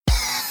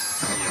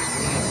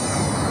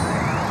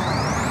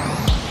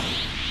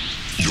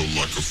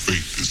The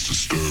fate is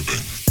disturbing.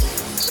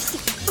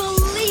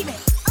 Believe it.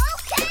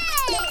 Okay.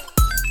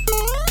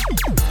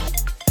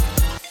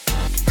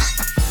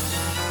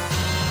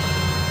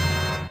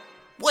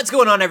 What's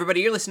going on, everybody?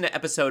 You're listening to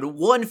episode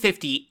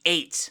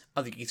 158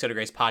 of the Geeks Under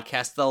Grace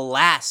podcast, the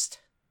last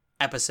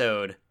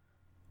episode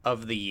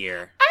of the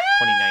year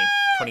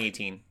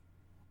 2018.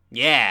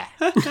 Yeah.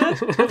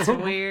 That's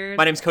weird.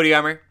 My name's Cody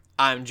Armour.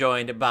 I'm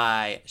joined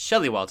by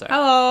Shelly Walter.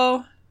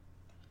 Hello.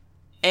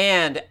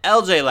 And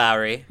LJ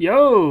Lowry,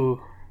 Yo!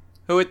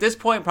 who at this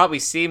point probably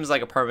seems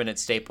like a permanent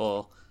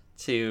staple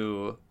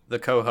to the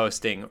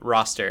co-hosting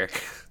roster.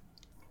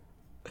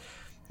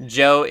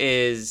 Joe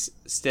is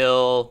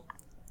still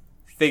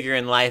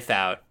figuring life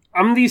out.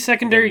 I'm the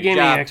secondary Good gaming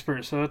job.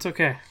 expert, so it's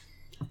okay.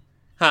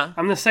 Huh?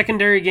 I'm the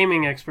secondary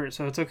gaming expert,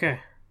 so it's okay.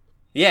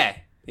 Yeah.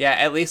 Yeah,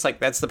 at least like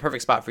that's the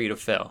perfect spot for you to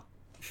fill.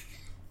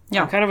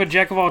 Yeah. I'm kind of a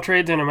jack of all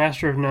trades and a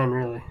master of none,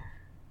 really.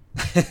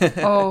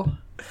 Oh.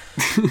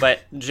 But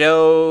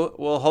Joe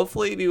will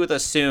hopefully be with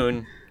us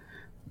soon.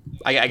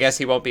 I guess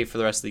he won't be for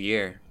the rest of the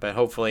year, but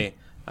hopefully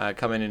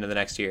coming into the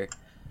next year,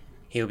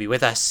 he'll be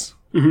with us.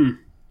 Mm-hmm.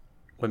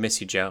 We miss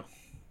you, Joe.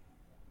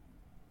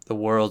 The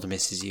world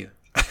misses you.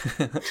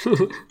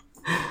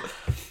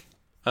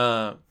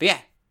 But yeah,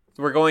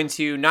 we're going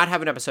to not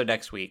have an episode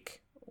next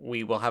week.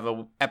 We will have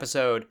an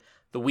episode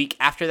the week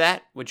after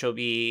that, which will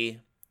be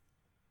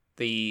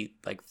the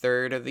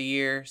third of the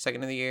year,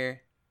 second of the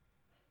year.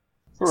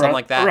 Something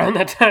like that. Around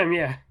that time,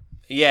 yeah.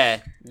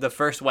 Yeah, the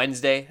first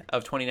Wednesday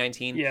of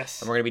 2019.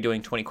 Yes. And we're going to be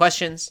doing 20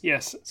 questions.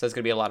 Yes. So it's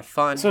going to be a lot of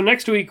fun. So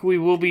next week we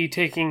will be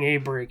taking a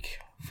break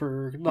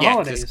for the 'cause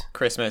holidays. it's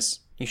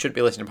Christmas. You should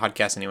be listening to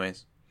podcasts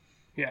anyways.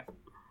 Yeah.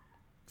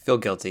 Feel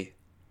guilty.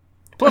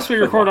 Plus we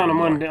record on a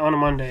More.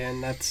 Monday,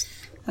 and that's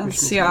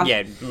Yeah.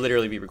 Yeah,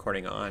 literally be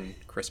recording on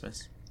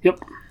Christmas. Yep.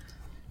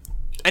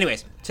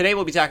 Anyways, today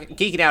we'll be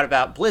geeking out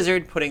about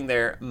Blizzard putting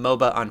their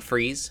MOBA on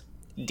freeze,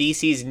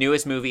 DC's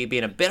newest movie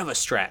being a bit of a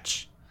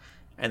stretch,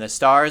 and the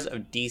stars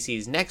of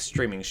DC's next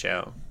streaming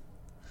show.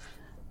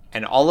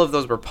 And all of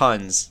those were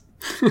puns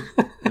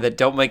that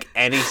don't make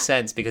any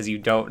sense because you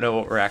don't know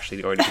what we're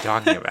actually going to be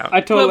talking about. I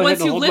But totally had once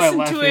to you hold my listen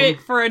laughing. to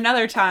it for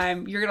another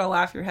time, you're going to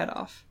laugh your head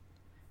off.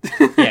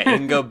 Yeah, you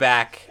can go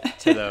back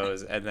to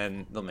those and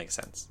then they'll make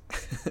sense.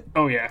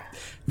 Oh yeah.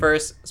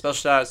 First, special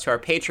shout outs to our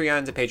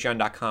Patreons at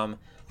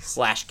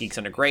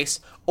patreon.com/geeksundergrace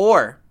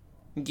or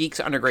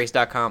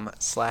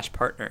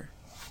geeksundergrace.com/partner.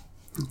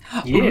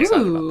 Yeah.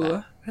 excited about Ooh.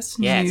 that. That's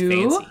Yeah, it's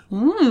new. fancy.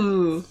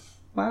 Ooh.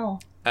 Wow.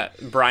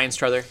 Brian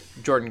Struther,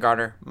 Jordan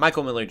Garner,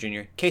 Michael Miller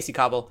Jr., Casey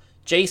Cobble,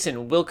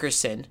 Jason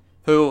Wilkerson,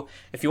 who,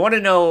 if you want to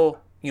know,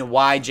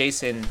 why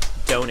Jason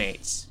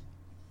donates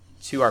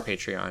to our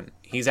Patreon,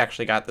 he's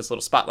actually got this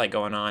little spotlight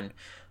going on.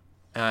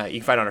 You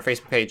can find it on our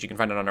Facebook page. You can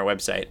find it on our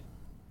website.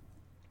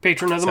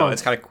 Patron of the So month.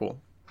 it's kind of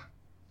cool.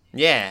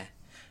 Yeah.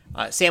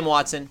 Sam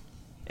Watson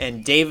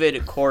and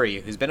David Corey,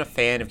 who's been a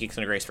fan of Geeks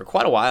Under Grace for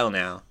quite a while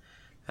now.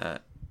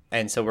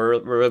 And so we're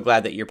real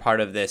glad that you're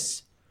part of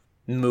this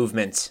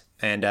movement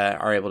and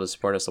are able to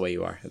support us the way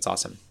you are. It's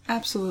awesome.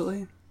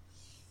 Absolutely.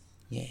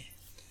 Yeah.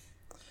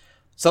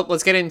 So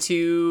let's get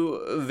into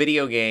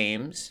video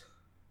games.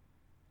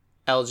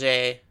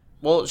 LJ.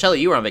 Well, Shelly,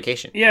 you were on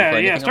vacation. You Yeah,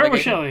 play yeah. anything on Start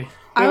with vacation? Shelly.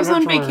 I was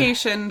on Haven't heard from her.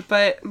 vacation,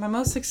 but my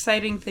most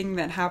exciting thing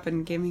that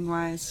happened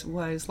gaming-wise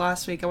was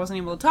last week. I wasn't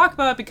able to talk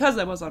about it because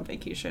I was on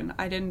vacation.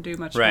 I didn't do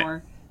much Right.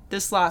 more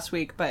this last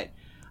week, but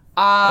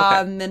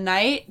on the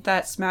night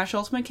that Smash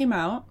Ultimate came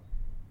out,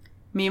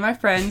 me and my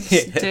friends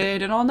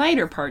did an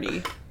all-nighter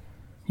party.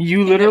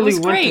 You literally was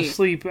went to great.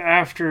 sleep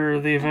after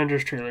the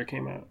Avengers trailer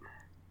came out.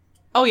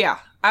 Oh yeah,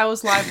 I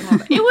was live and all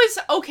that. It was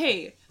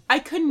okay. I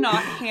could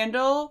not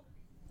handle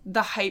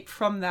the hype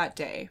from that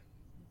day.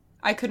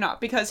 I could not,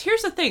 because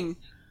here's the thing.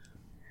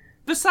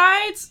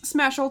 Besides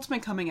Smash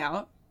Ultimate coming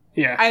out,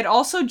 Yeah. I had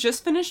also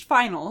just finished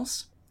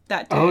finals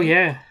that day. Oh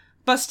yeah.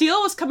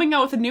 Bastille was coming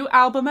out with a new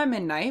album at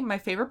midnight, my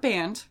favorite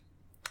band.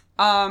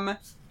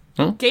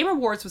 Game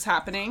Awards was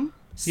happening.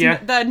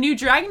 Yeah. The new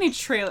Dragon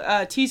Age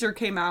teaser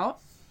came out.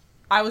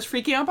 I was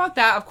freaking out about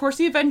that. Of course,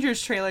 the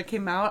Avengers trailer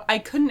came out. I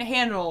couldn't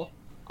handle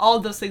all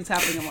of those things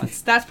happening at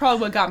once. That's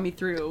probably what got me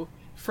through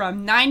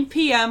from 9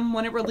 p.m.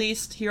 when it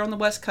released here on the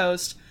West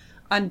Coast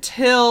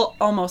until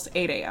almost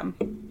 8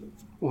 a.m.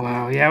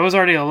 Wow. Yeah, it was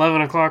already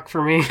 11 o'clock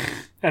for me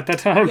at that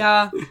time.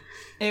 Yeah,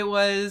 it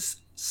was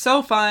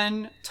so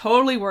fun.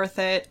 Totally worth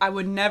it. I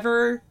would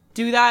never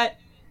do that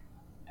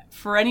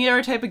for any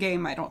other type of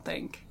game, I don't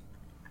think.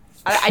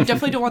 I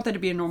definitely don't want that to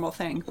be a normal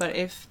thing, but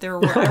if there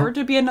were ever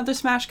to be another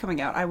Smash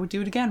coming out, I would do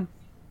it again.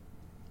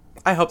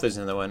 I hope there's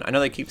another one. I know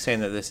they keep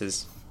saying that this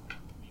is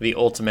the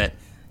ultimate.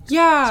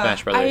 Yeah.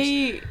 Smash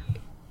Brothers.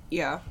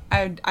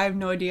 I have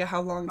no idea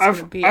how long it's going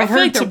to be. I I've feel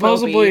heard like there will be.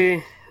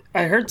 supposedly.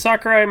 I heard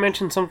Sakurai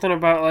mention something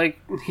about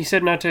he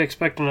said not to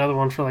expect another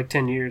one for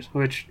 10 years,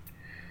 which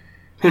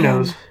who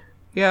knows?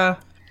 Yeah.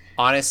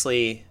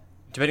 Honestly,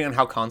 depending on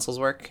how consoles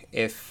work,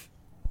 if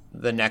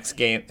the next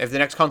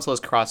console is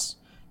cross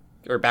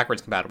or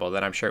backwards compatible,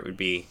 then I'm sure it would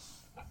be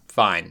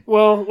fine.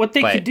 Well, what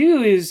they But- could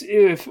do is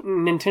if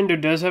Nintendo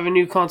does have a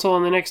new console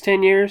in the next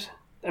 10 years,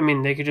 I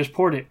mean, they could just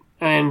port it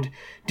and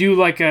do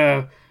like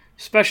a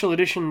special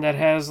edition that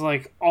has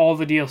like all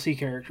the DLC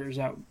characters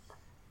out.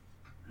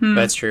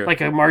 That's true.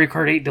 Like a Mario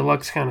Kart 8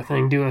 Deluxe kind of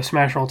thing. Do a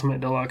Smash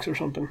Ultimate Deluxe or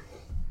something.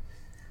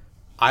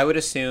 I would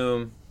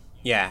assume,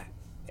 yeah,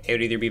 it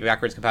would either be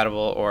backwards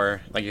compatible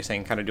or, like you're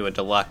saying, kind of do a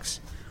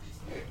deluxe.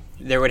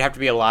 There would have to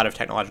be a lot of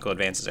technological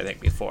advances, I think,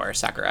 before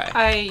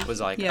Sakurai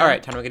was like, all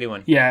right, time to make a new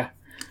one. Yeah.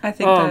 I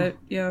think that,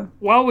 yeah.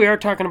 While we are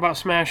talking about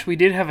Smash, we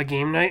did have a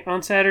game night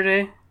on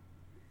Saturday,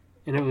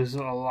 and it was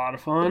a lot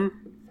of fun.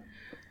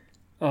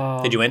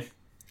 Did you win?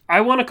 I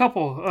won a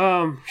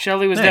couple.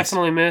 Shelly was Nice.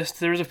 definitely missed.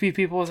 There was a few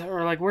people that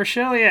were like, "Where's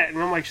Shelly at?" And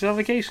I'm like, "She's on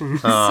vacation."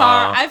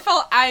 Sorry,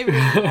 I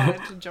really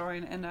wanted to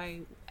join, and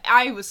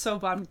I was so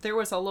bummed. There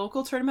was a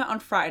local tournament on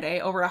Friday.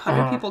 Over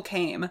 100 people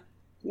came,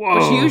 Whoa.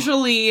 which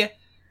usually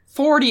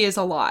 40 is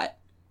a lot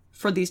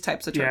for these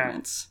types of Yeah.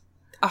 tournaments.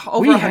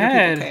 Over We 100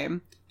 had- people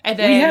came. And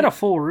then, We had a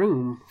full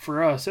room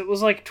for us. It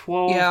was like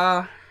 12.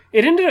 yeah.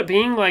 It ended up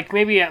being like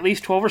maybe at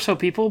least 12 or so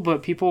people,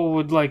 but people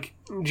would like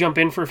jump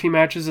in for a few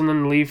matches and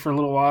then leave for a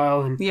little while.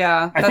 And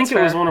Yeah, I that's think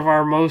it was fair. one of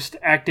our most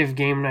active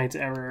game nights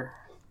ever.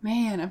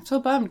 Man, I'm so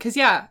bummed because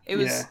it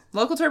was Yeah.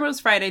 local tournament was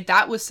Friday.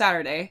 That was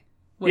Saturday.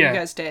 What Yeah. you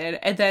guys did,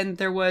 and then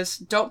there was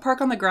Don't Park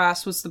on the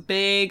Grass was the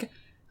big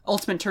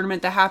ultimate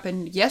tournament that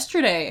happened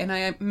yesterday, and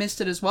I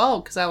missed it as well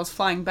because I was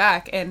flying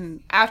back,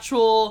 and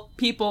actual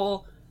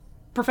people,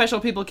 professional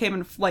people came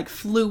and like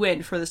flew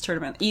in for this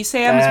tournament. Esam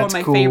is one of That's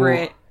my cool.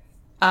 favorite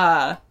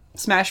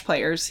Smash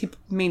players. He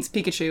means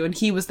Pikachu, and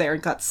he was there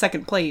and got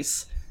second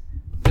place.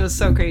 It was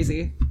so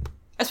crazy,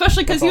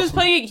 especially because That's awesome.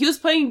 he was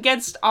playing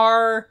against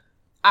our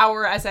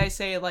as I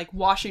say, like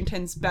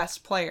Washington's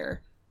best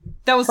player.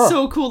 That was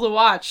so cool to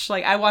watch.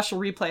 Like I watched a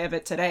replay of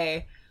it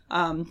today.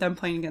 Them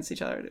playing against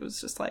each other. It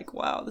was just like,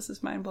 wow, this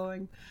is mind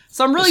blowing.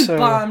 So I'm really So-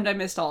 bummed I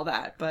missed all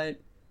that,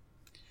 but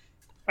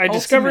I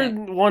discovered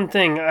one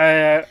thing.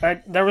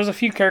 I there was a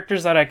few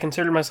characters that I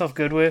considered myself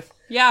good with,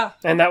 yeah.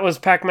 and that was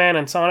Pac-Man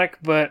and Sonic,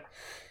 but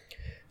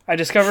I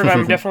discovered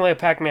I'm definitely a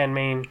Pac-Man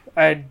main.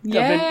 I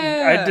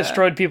Yeah.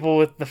 destroyed people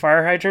with the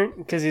fire hydrant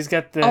because he's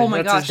got the Oh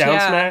my that's his gosh, down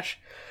yeah. smash.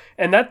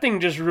 And that thing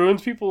just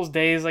ruins people's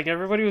days. Like,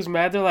 everybody was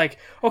mad. They're like,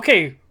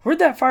 okay, where'd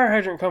that fire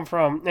hydrant come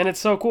from? And it's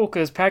so cool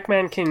because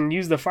Pac-Man can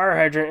use the fire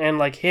hydrant and,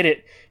 like, hit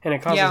it, and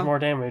it causes Yeah. more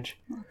damage.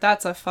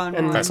 That's a fun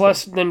And one.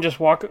 plus, then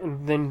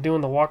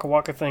doing the Waka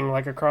Waka thing,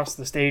 like, across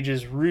the stage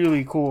is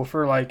really cool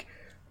for, like,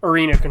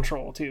 arena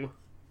control, too.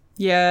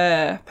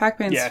 Yeah.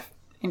 Pac-Man's Yeah.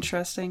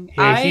 interesting.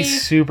 Yeah,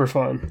 he's super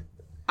fun.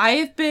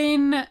 I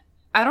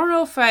don't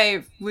know if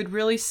I would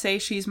really say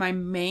she's my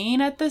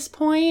main at this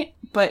point,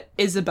 but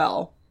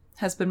Isabelle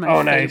has been my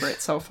Oh, nice. favorite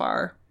so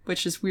far,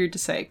 which is weird to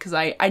say because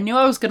I knew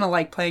I was going to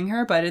like playing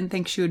her, but I didn't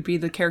think she would be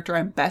the character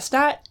I'm best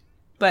at.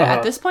 But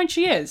at this point,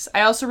 she is. I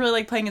also really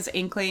like playing as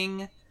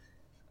Inkling,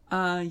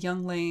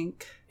 Young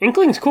Link.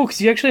 Inkling's cool because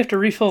you actually have to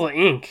refill the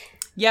ink.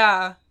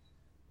 Yeah.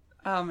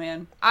 Oh,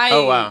 man. I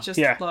Oh, wow. just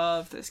Yeah.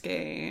 love this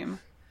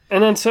game.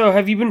 And then, so,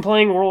 have you been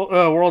playing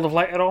World of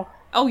Light at all?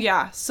 Oh,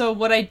 yeah. So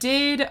what I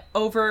did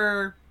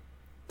over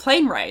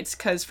plane rides,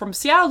 because from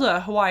Seattle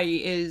to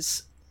Hawaii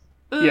is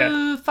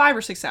 5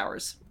 or 6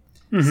 hours.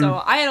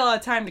 So I had a lot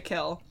of time to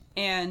kill.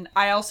 And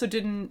I also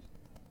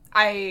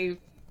I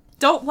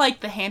don't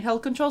like the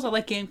handheld controls. I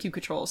like GameCube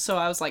controls. So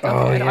I was like,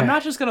 okay, yeah. I'm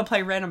not just going to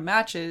play random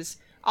matches.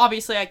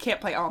 Obviously, I can't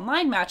play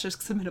online matches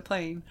because I'm in a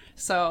plane.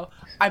 So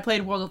I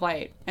played World of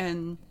Light.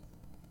 And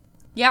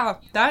yeah,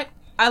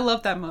 I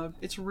love that mode.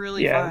 It's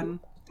really Yeah. fun.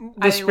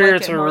 The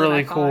spirits it are more than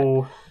really I thought.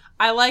 cool.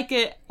 I like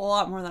it a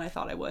lot more than I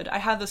thought I would. I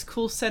have this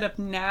cool setup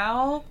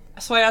now.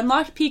 So I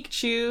unlocked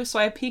Pikachu. So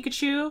I have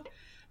Pikachu.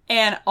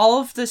 And all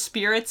of the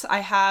spirits I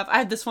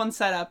had this one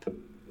setup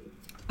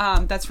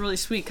that's really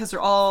sweet because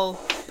they're all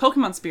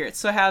Pokemon spirits.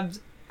 So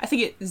I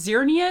think it's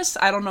Xerneas.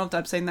 I don't know if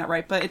I'm saying that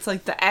right, but it's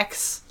like the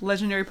X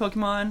legendary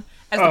Pokemon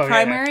as Oh, the yeah.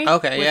 primary.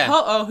 Okay, with yeah.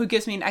 Ho-Oh, who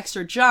gives me an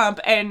extra jump,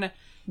 and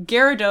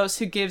Gyarados,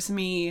 who gives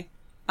me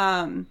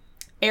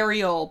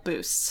aerial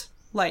boosts.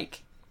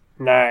 Like,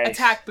 Nice.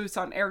 attack boosts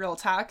on aerial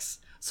attacks.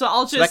 So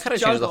I'll just That kind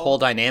of changes the juggle. whole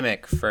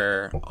dynamic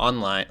for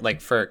online, like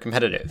for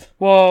competitive.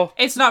 Well,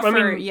 It's not I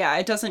for mean-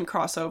 it doesn't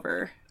cross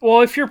over.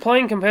 if you're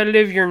playing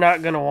competitive, you're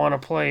not going to want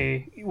to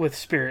play with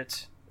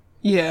spirits.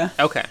 Yeah.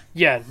 Okay.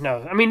 Yeah,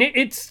 no. I mean,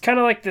 it's kind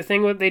of like the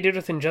thing what they did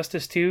with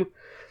Injustice 2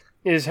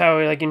 is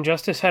how, like,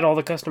 Injustice had all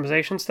the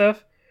customization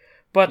stuff,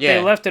 but Yeah.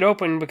 they left it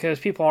open because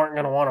people aren't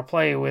going to want to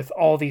play with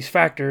all these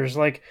factors.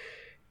 Like,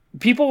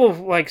 people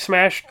like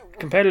Smash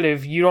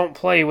competitive, you don't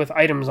play with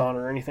items on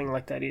or anything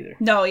like that either.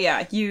 No,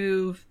 yeah, it's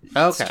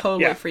Okay.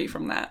 totally Yeah. free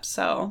from that.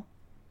 So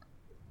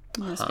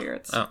no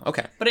spirits. Oh,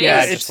 okay. But it Yeah,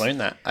 I is. just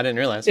learned that. I didn't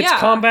realize. It's Yeah.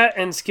 combat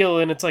and skill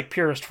in its, like,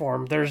 purest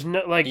form. There's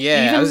no, like,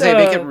 Yeah, even I was saying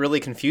make the- it really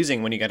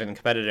confusing when you get in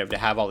competitive to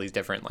have all these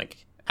different like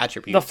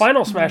attributes. The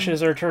final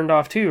smashes are turned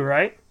off too,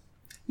 right?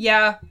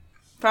 Yeah.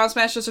 Final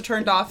Smashes are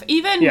turned off.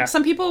 Even Yeah.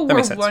 some people That were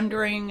makes sense.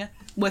 wondering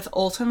with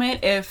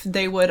Ultimate if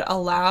they would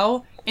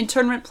allow in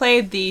tournament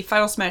play the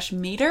Final Smash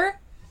meter.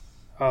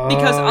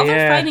 Because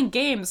other fighting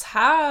games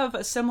have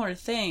a similar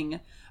thing.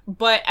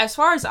 But as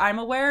far as I'm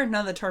aware,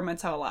 none of the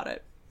tournaments have allowed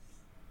it.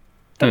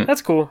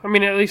 That's cool. I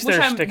mean, at least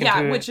they're sticking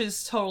to it. which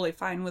is totally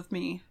fine with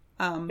me.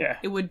 Yeah.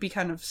 It would be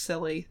kind of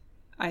silly,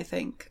 I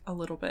think, a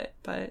little bit,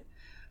 but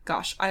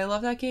gosh, I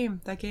love that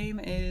game. That game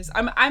is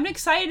I'm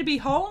excited to be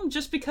home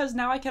just because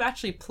now I can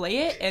actually play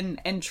it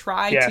and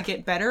try to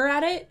get better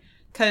at it,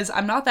 because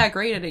I'm not that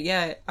great at it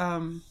yet.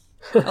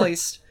 At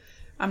least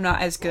I'm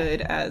not as good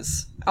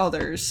as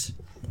others.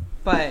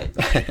 But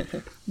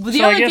with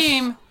the other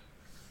game,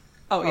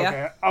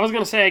 okay. I was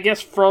gonna say, I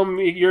guess from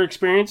your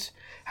experience,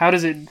 how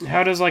does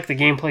like the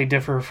gameplay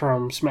differ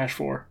from Smash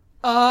 4?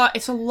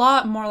 It's a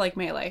lot more like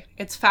Melee.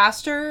 It's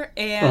faster,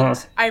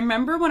 and I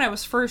remember when I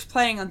was first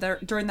playing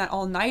during that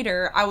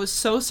all-nighter, I was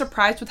so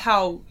surprised with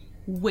how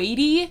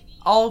weighty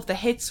all of the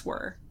hits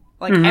were.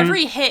 Like,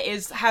 every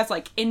hit has,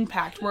 like,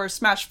 impact, whereas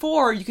Smash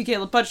 4, you could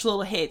get a bunch of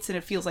little hits, and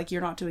it feels like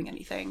you're not doing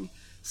anything.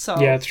 So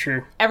yeah, it's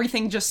true.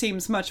 Everything just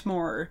seems much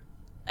more...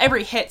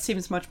 Every hit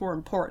seems much more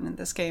important in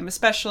this game,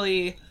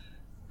 especially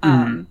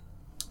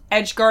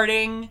edge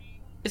guarding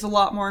is a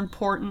lot more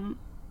important,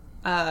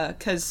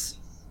 because...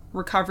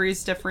 recovery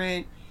is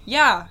different.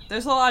 Yeah,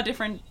 there's a lot of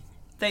different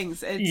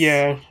things.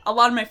 A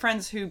lot of my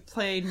friends who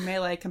played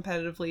Melee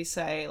competitively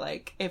say,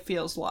 like, it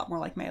feels a lot more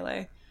like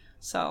Melee.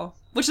 So,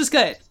 which is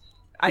good,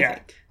 I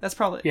think. That's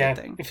probably a good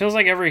thing. It feels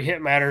like every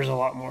hit matters a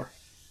lot more.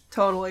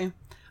 Totally.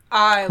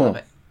 I love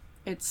it.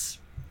 It's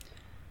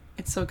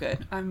so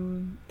good.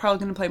 I'm probably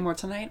going to play more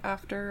tonight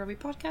after we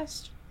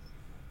podcast.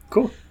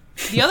 Cool.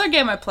 The other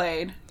game I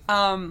played,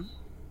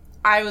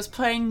 I was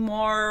playing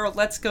more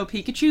Let's Go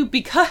Pikachu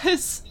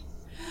because...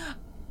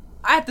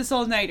 at this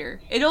all-nighter.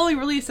 It only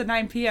released at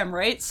 9 p.m.,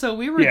 right? So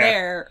we were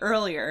there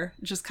earlier,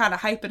 just kind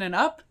of hyping it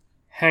up.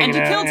 And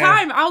to kill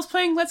time, I was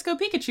playing Let's Go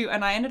Pikachu,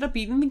 and I ended up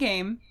beating the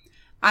game.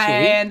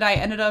 And I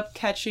ended up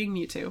catching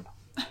Mewtwo.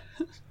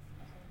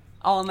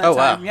 All in that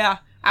time. Wow. Yeah,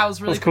 I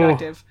was really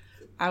productive. Cool.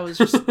 I was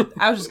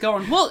just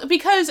going. Well,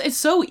 because it's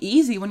so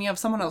easy when you have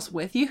someone else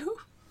with you.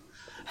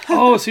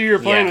 Oh, so you're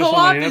playing with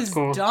somebody. Co-op That's is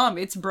cool. dumb.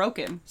 It's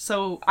broken.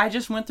 So I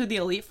just went through the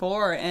Elite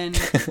Four and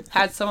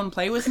had someone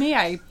play with me.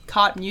 I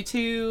caught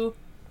Mewtwo.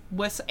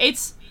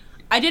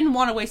 I didn't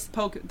want to waste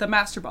the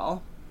Master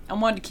Ball. I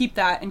wanted to keep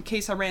that in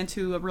case I ran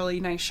to a really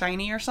nice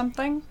shiny or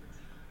something.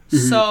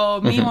 So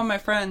me and one of my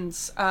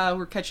friends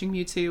were catching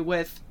Mewtwo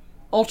with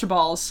Ultra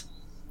Balls,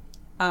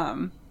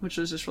 which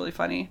was just really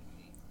funny.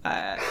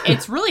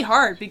 It's really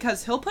hard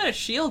because he'll put a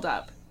shield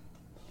up.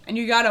 And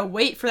you gotta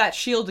wait for that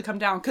shield to come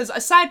down. Because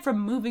aside from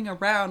moving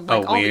around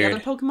like all the other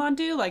Pokemon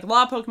do, like a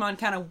lot of Pokemon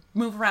kind of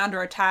move around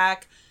or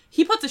attack,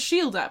 he puts a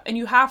shield up and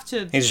you have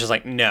to... He's just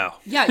like, no.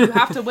 Yeah, you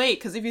have to wait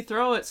because if you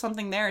throw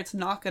something there, it's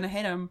not gonna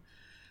hit him.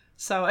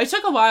 So it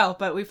took a while,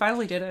 but we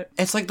finally did it.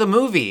 It's like the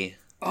movie.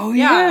 Oh,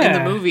 yeah. In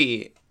the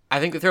movie, I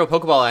think they throw a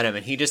Pokeball at him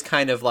and he just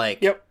kind of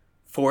like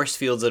force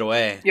fields it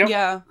away. Yep.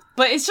 Yeah.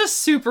 But it's just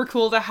super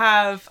cool to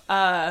have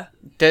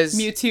Does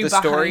Mewtwo the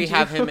story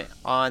behind you. have him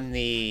on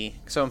the...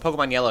 So in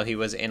Pokemon Yellow, he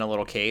was in a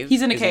little cave?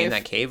 He's in a Is cave. he in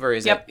that cave, or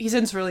is Yep, it he's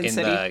in Cerulean in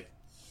City. the...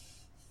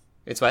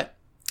 It's what?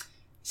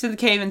 He's in the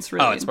cave in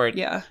Cerulean. Oh, it's where...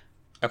 Yeah.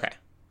 Okay.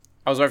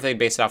 I was wondering if they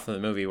based it off of the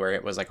movie where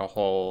it was like a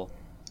whole...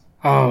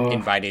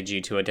 invited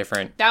you to a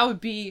different That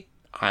would be...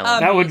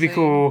 island. That would be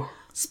cool.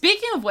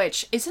 Speaking of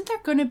which, isn't there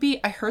going to be...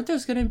 I heard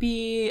there's going to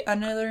be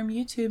another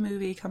Mewtwo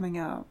movie coming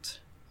out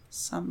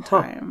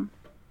sometime.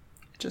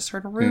 Just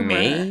heard a rumor.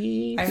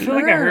 Maybe? I feel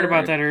like I heard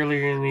about that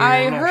earlier in the year.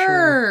 I I'm not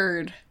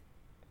heard.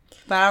 Sure.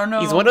 But I don't know.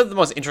 He's one of the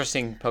most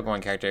interesting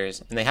Pokemon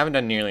characters, and they haven't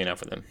done nearly enough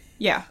with him.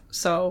 Yeah,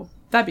 so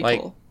that'd be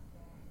cool.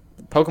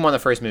 Pokemon the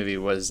first movie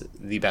was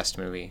the best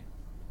movie,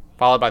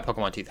 followed by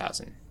Pokemon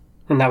 2000.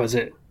 And that was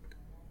it.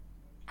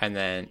 And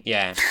then,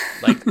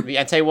 like, the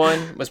Entei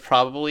one was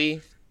probably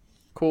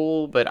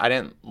cool, but I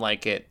didn't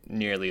like it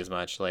nearly as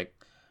much. Like,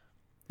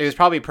 it was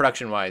probably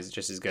production-wise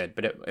just as good,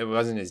 but it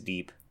wasn't as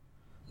deep.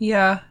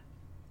 Yeah.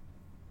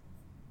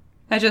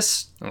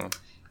 First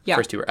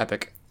two were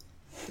epic.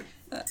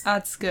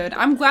 That's good.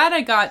 I'm glad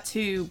I got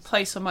to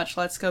play so much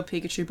Let's Go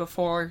Pikachu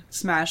before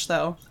Smash,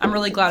 though. I'm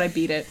really glad I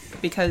beat it,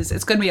 because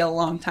it's going to be a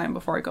long time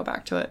before I go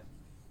back to it.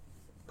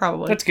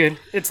 Probably. That's good.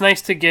 It's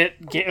nice to get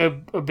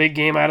a big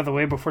game out of the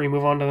way before you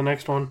move on to the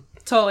next one.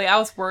 Totally. I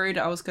was worried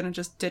I was going to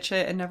just ditch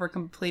it and never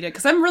complete it,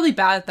 because I'm really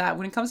bad at that.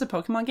 When it comes to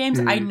Pokemon games,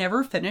 I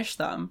never finish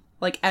them.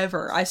 Like,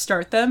 ever. I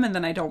start them, and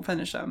then I don't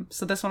finish them.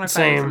 So this one I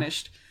finally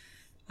finished.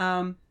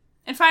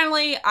 And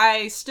finally,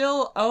 I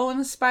still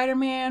own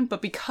Spider-Man,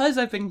 but because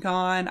I've been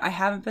gone, I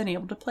haven't been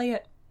able to play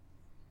it.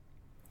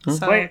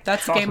 So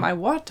that's the game I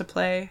want to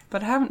play,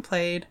 but I haven't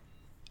played.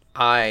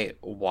 I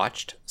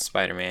watched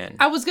Spider-Man.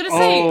 I was going to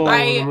say,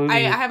 I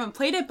haven't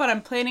played it, but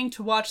I'm planning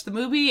to watch the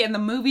movie, and the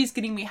movie's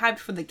getting me hyped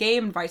for the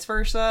game and vice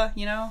versa,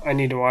 you know? I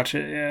need to watch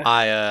it,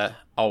 yeah.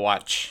 I'll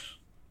watch...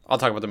 I'll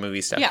talk about the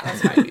movie stuff. Yeah,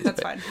 that's fine.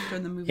 That's fine.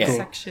 During the movie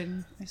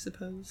section, I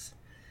suppose.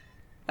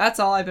 That's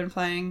all I've been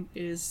playing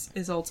is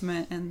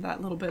Ultimate and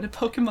that little bit of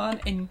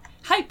Pokemon and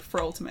hype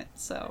for Ultimate.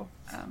 So,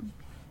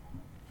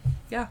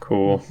 yeah.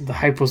 Cool. The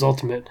hype was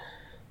ultimate.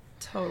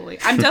 Totally.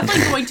 I'm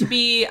definitely going to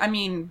be, I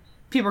mean,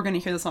 people are going to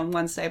hear this on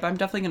Wednesday, but I'm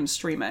definitely going to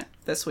stream it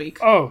this week.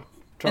 Oh,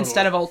 totally.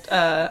 Instead of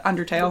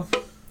Undertale.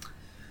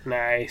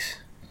 Nice.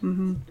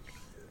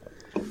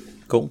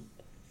 Cool.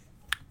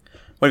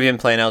 What have you been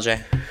playing,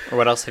 LJ? Or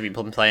what else have you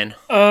been playing?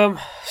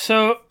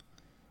 So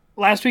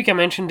last week I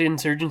mentioned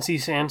Insurgency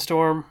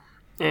Sandstorm,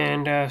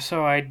 and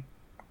so I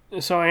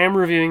am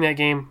reviewing that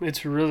game.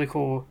 It's really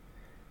cool.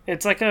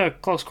 It's like a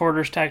close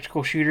quarters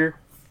tactical shooter,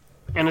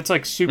 and it's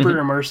like super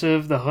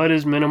immersive. The HUD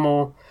is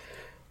minimal.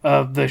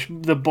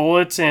 The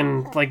bullets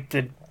and like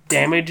the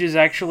damage is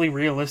actually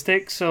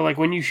realistic. So like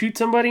when you shoot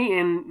somebody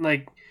and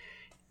like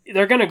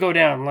they're gonna go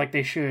down like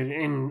they should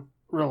in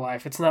real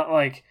life. It's not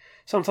like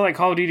something like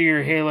Call of Duty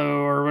or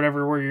Halo or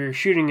whatever where you're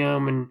shooting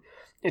them and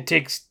it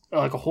takes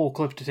like a whole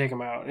clip to take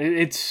them out.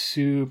 It's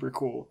super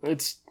cool.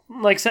 It's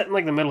like set in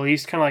like the Middle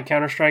East, kind of like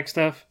Counter-Strike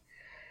stuff.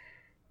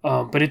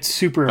 But it's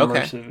super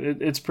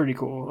immersive. It's pretty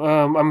cool.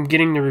 I'm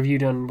getting the review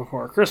done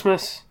before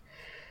Christmas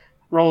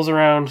rolls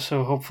around,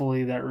 so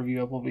hopefully that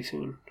review up will be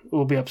soon. It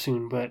will be up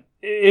soon, but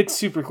it's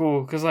super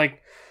cool because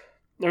like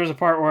there was a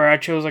part where I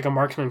chose like a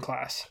marksman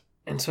class,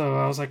 and so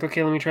I was like,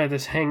 okay, let me try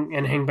this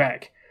hang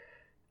back,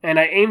 and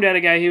I aimed at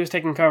a guy. He was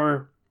taking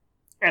cover,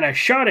 and I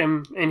shot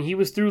him, and he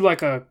was through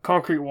like a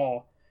concrete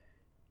wall,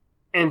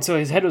 and so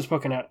his head was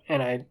poking out.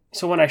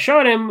 So when I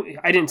shot him,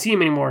 I didn't see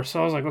him anymore.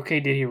 So I was like, okay,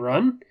 did he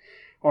run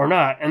or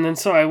not? And then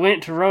so I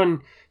went to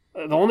run.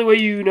 The only way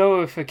you know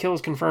if a kill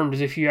is confirmed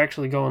is if you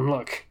actually go and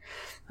look.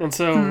 And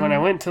so when I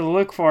went to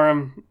look for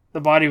him, the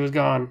body was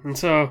gone. And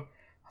so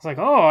I was like,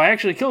 oh, I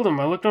actually killed him.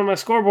 I looked on my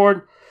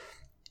scoreboard,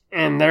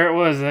 and there it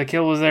was. The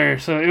kill was there.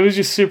 So it was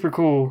just super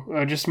cool.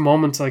 Just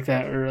moments like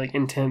that are like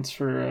intense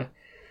for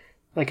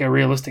like a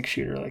realistic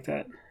shooter like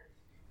that.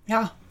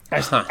 Yeah.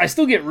 I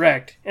still get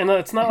wrecked, and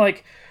it's not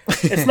like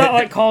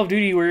Call of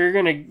Duty where you're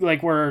gonna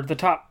like where the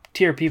top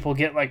tier people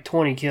get like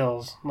 20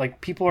 kills. Like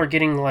people are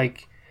getting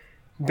like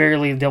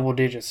barely double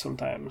digits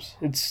sometimes.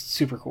 It's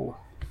super cool.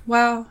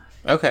 Wow.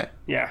 Okay.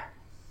 Yeah.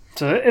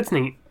 So it's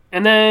neat.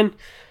 And then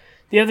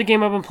the other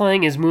game I've been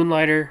playing is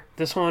Moonlighter.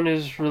 This one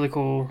is really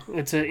cool.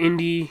 It's an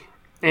indie,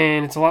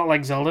 and it's a lot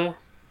like Zelda.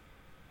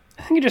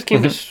 I think it just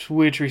came to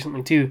Switch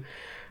recently too.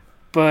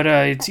 But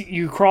it's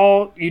you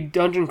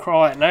dungeon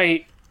crawl at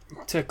night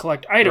to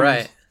collect items.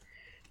 Right.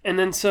 And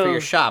then so For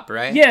your shop,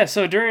 right? yeah,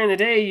 so during the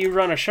day you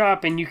run a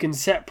shop and you can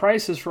set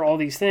prices for all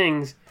these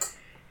things,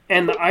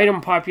 and the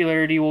item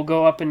popularity will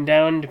go up and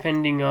down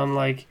depending on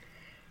like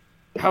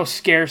how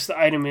scarce the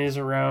item is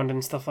around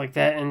and stuff like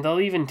that. And they'll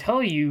even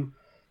tell you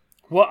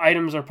what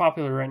items are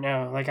popular right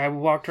now. Like I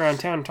walked around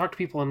town and talked to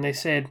people, and they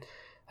said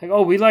like,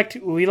 "Oh, we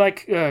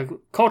like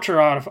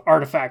culture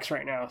artifacts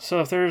right now.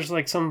 So if there's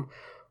like some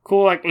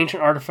cool like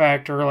ancient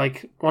artifact, or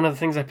like one of the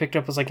things I picked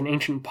up was like an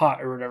ancient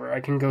pot or whatever, I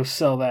can go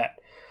sell that."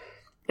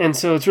 And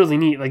so it's really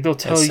neat. Like they'll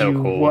tell That's so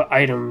you cool. what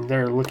item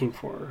they're looking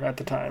for at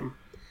the time.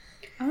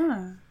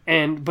 Ah.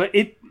 But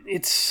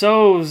it's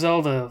so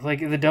Zelda, like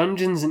the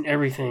dungeons and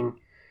everything.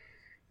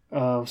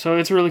 So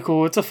it's really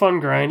cool. It's a fun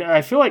grind.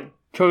 I feel like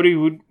Cody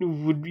would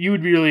be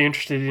really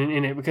interested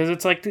in it because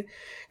it's like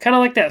kind of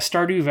like that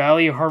Stardew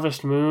Valley,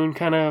 Harvest Moon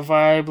kind of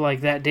vibe,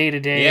 like that day to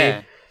day.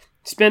 Yeah.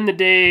 Spend the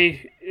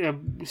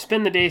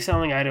day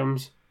selling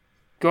items,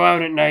 go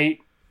out at night,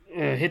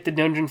 hit the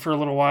dungeon for a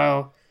little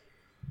while.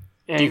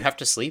 And Do you have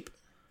to sleep?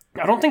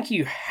 I don't think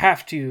you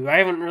have to. I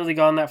haven't really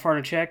gone that far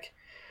to check.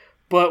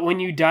 But when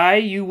you die,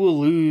 you will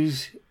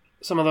lose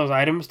some of those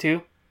items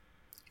too.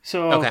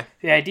 So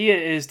the idea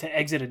is to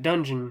exit a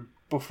dungeon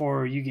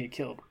before you get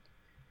killed.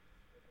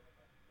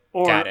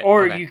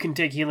 Or you can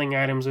take healing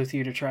items with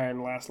you to try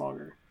and last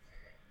longer.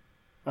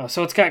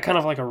 So it's got kind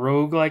of like a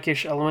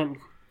roguelike-ish element.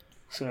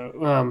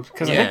 So,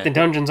 because I think the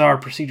dungeons are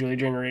procedurally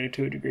generated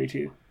to a degree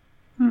too.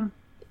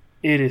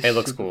 It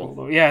looks cool.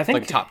 though. Yeah, I think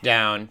Like top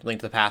down, Link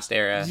to the Past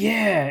era.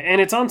 Yeah,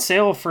 and it's on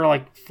sale for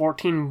like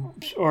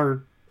 $14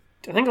 or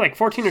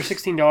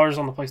 $16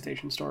 on the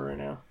PlayStation Store right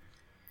now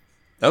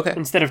Okay.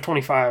 instead of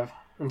 $25,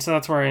 and so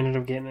that's where I ended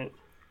up getting it.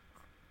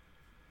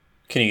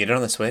 Can you get it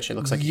on the Switch? It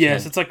looks like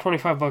Yes, it's like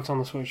 $25 on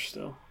the Switch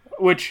still,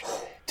 which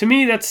to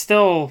me that's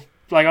still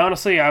like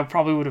honestly I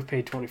probably would have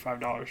paid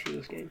 $25 for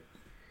this game.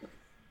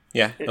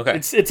 Yeah. Okay.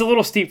 It's a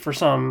little steep for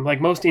some. Like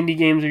most indie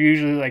games are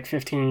usually like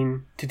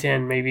 15 to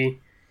 10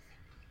 maybe.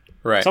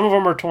 Right. Some of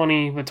them are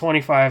 20, but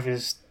 25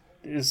 is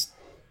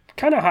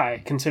kind of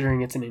high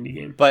considering it's an indie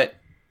game. But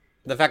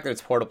the fact that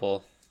it's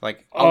portable,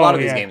 like a lot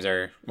of these games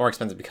are more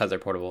expensive because they're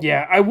portable.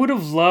 Yeah, I would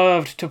have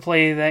loved to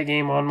play that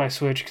game on my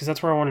Switch because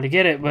that's where I wanted to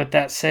get it, but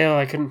that sale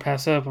I couldn't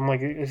pass up. I'm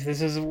like, if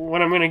this is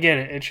when I'm going to get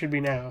it, it should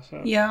be now.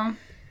 So Yeah.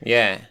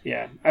 Yeah.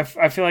 yeah,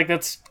 I feel like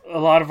that's a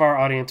lot of our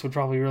audience would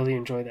probably really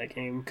enjoy that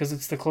game because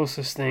it's the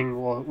closest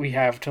thing we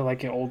have to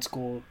like an old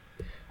school.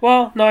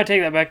 Well, no, I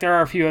take that back. There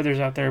are a few others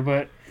out there,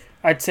 but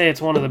I'd say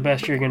it's one of the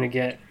best you're going to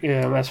get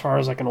as far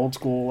as like an old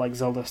school like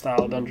Zelda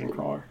style dungeon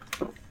crawler.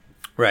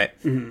 Right.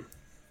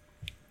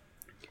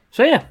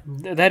 So yeah,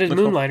 that is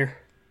Moonlighter.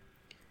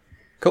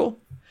 Cool.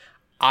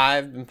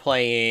 I've been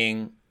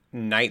playing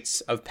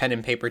Knights of Pen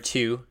and Paper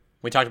 2.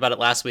 We talked about it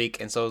last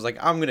week, and so I was like,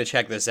 I'm going to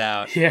check this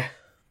out. Yeah.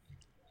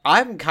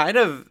 I'm kind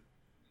of...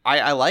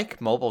 I like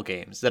mobile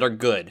games that are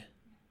good.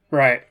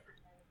 Right.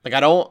 Like, I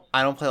don't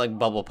play, like,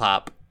 Bubble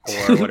Pop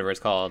or whatever it's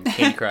called,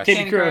 Candy Crush.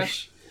 Candy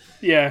Crush.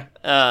 Yeah.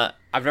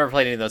 I've never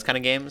played any of those kind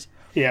of games,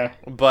 Yeah.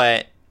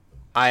 but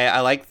I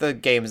like the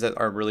games that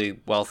are really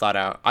well thought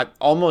out. I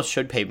almost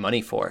should pay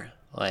money for.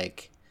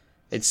 Like,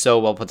 it's so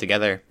well put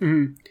together.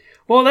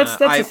 Well, that's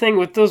the thing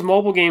with those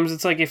mobile games.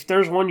 It's like if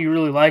there's one you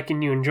really like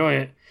and you enjoy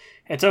it,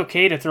 it's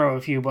okay to throw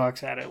a few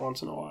bucks at it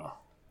once in a while.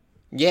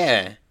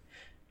 Yeah.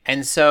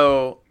 And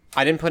so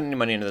I didn't put any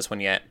money into this one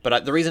yet,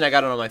 but the reason I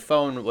got it on my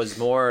phone was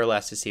more or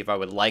less to see if I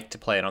would like to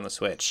play it on the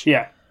Switch.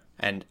 Yeah.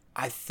 And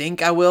I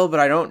think I will, but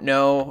I don't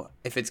know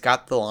if it's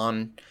got the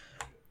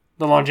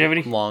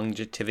longevity.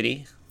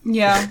 longevity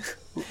Yeah.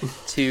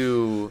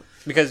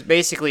 because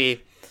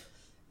basically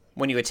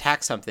when you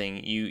attack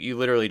something, you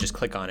literally just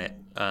click on it,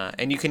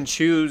 and you can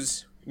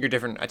choose your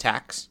different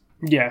attacks.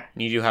 Yeah.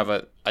 And you do have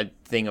a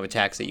thing of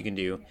attacks that you can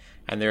do,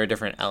 and there are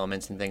different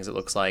elements and things it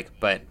looks like,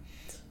 but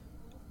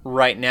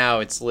right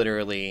now it's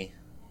literally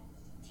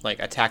like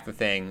attack the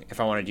thing. If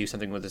I want to do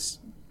something with this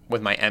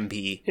with my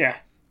MP, Yeah.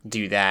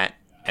 do that,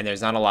 and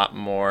there's not a lot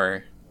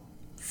more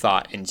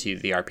thought into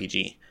the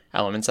RPG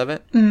elements of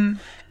it. And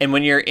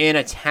when you're in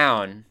a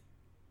town,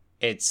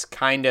 it's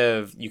kind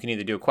of, you can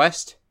either do a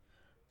quest,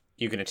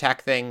 you can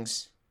attack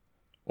things,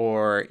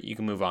 or you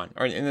can move on,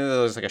 or and then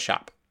there's like a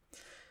shop.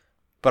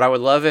 But I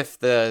would love if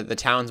the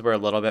towns were a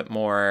little bit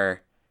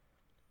more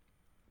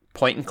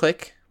point and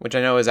click, which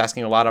I know is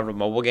asking a lot of a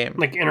mobile game.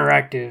 Like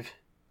interactive.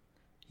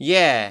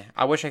 Yeah,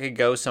 I wish I could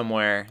go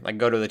somewhere, like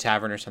go to the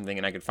tavern or something,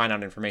 and I could find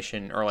out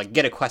information or like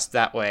get a quest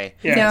that way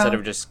Yeah. instead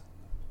of just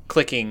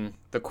clicking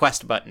the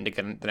quest button to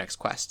get the next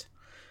quest.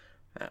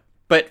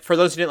 But for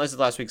those who didn't listen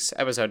to last week's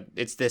episode,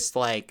 it's this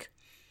like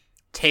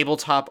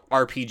tabletop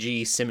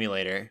RPG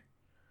simulator,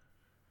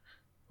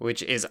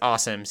 which is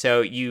awesome.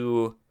 So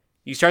you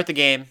start the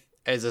game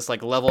as this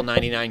like level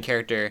 99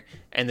 character,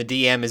 and the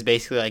DM is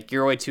basically like,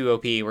 you're way too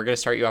OP. We're gonna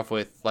start you off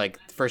with like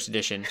first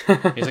edition.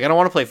 He's like, I don't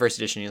want to play first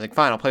edition. He's like,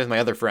 fine, I'll play with my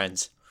other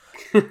friends.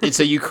 And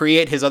so you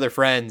create his other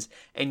friends,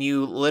 and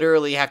you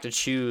literally have to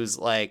choose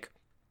like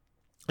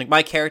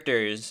my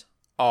characters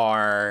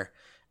are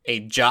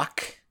a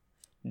jock,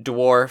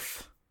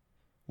 dwarf,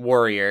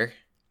 warrior,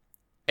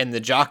 and the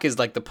jock is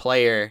like the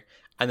player,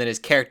 and then his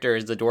character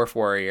is the dwarf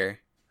warrior.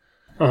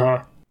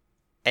 Uh-huh.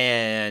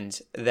 And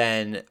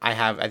then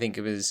I think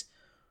it was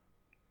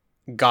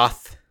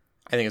goth,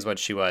 I think is what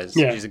she was.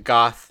 Yeah. She's a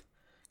goth,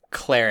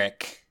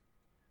 cleric,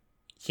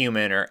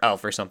 human, or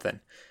elf or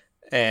something.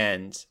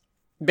 And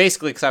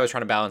basically, because I was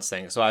trying to balance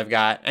things, so I've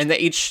got, and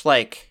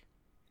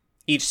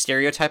each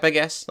stereotype, I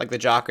guess, like the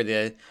jock or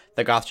the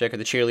goth chick or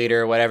the cheerleader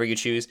or whatever you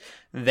choose,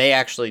 they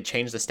actually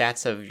change the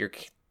stats of your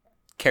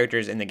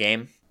characters in the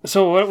game.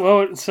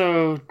 So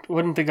so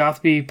wouldn't the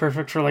goth be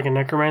perfect for like a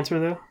necromancer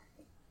though?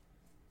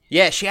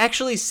 Yeah, she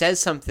actually says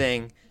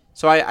something.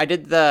 So I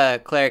did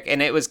the cleric,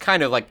 and it was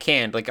kind of like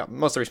canned. Like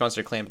most of the responses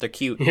are canned, but they're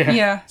cute. Yeah.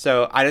 Yeah.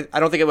 So I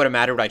don't think it would have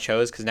mattered what I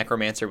chose, because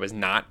necromancer was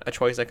not a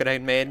choice I could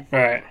have made. All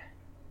right.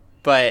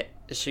 But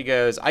she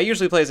goes, I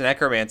usually play as a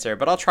necromancer,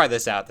 but I'll try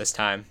this out this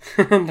time.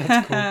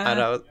 That's cool. And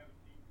I was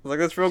like,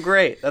 that's real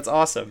great. That's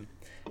awesome.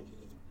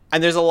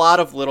 And there's a lot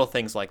of little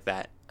things like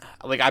that.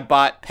 Like I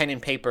bought pen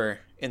and paper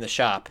in the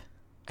shop,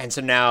 and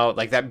so now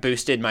like that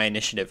boosted my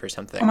initiative or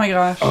something. Oh my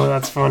gosh. Oh,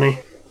 that's funny.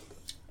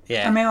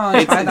 Yeah, I may wanna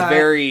it's try that.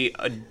 very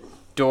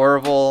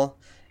adorable,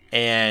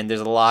 and there's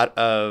a lot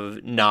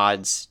of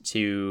nods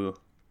to,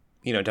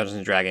 Dungeons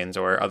and Dragons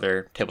or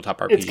other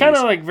tabletop RPGs. It's kind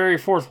of like very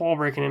fourth wall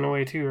breaking in a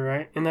way too,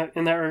 right? In that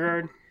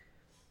regard.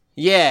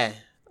 Yeah,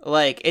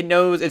 like it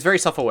knows, it's very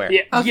self-aware.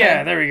 Yeah. Okay.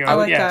 Yeah. There we go. I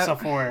like yeah. that.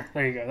 Self-aware.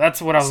 There you go.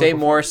 That's what I was. Say looking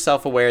for. more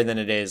self-aware than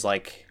it is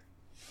like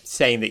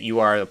saying that you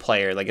are the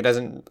player. Like it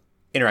doesn't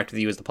interact with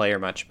you as the player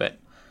much, but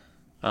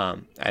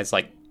as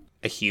like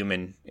a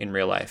human in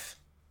real life.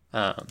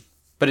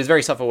 But it's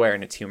very self-aware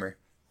in its humor.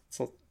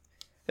 So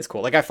it's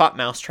cool. Like I fought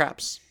mouse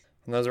traps,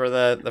 and those were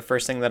the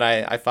first thing that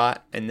I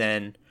fought, and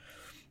then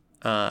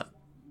I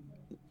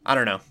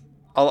don't know.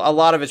 A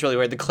lot of it's really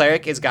weird. The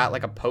cleric has got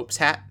like a pope's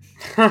hat.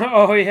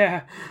 Oh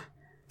yeah.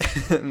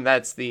 And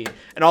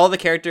and all the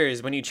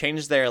characters, when you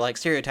change their like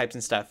stereotypes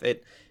and stuff,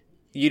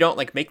 you don't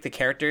like make the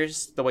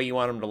characters the way you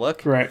want them to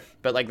look. Right.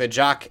 But like the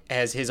jock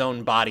has his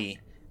own body,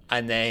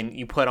 and then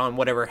you put on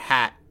whatever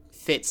hat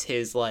fits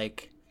his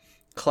like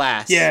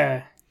class.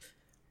 Yeah.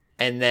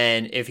 And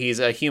then if he's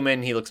a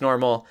human, he looks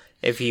normal.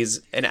 If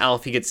he's an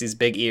elf, he gets these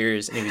big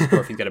ears, and if he's a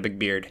dwarf, he's got a big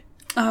beard.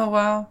 Oh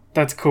wow.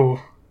 That's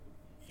cool.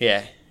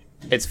 Yeah,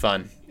 it's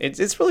fun.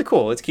 It's really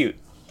cool. It's cute.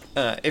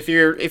 If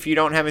you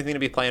don't have anything to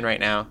be playing right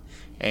now,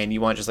 and you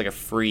want just like a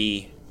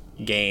free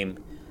game,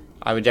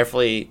 I would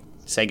definitely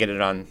say get it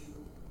on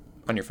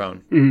your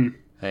phone. Mm.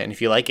 And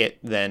if you like it,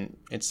 then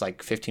it's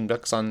like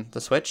 $15 on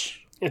the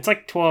Switch. It's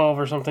like 12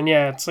 or something.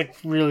 Yeah. It's like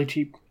really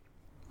cheap.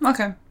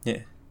 Okay. Yeah.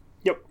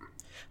 Yep.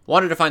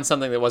 Wanted to find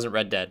something that wasn't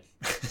Red Dead.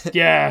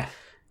 Yeah.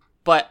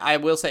 But I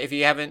will say, if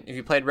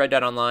you played Red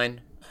Dead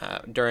Online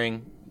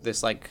during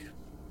this, like,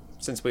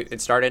 since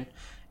it started,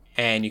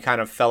 and you kind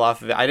of fell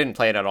off of it, I didn't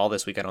play it at all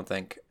this week, I don't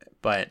think,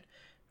 but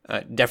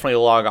definitely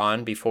log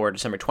on before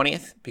December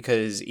 20th,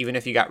 because even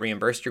if you got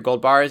reimbursed your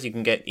gold bars, you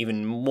can get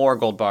even more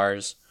gold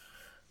bars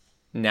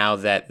now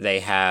that they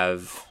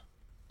have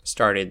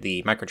started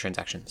the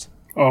microtransactions.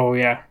 Oh,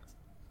 yeah.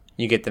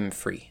 You get them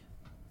free.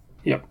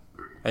 Yep.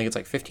 I think it's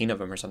like 15 of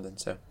them or something,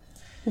 so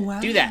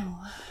Wow. do that.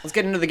 Let's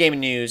get into the gaming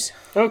news.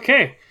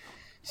 Okay.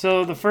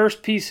 So the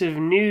first piece of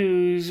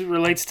news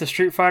relates to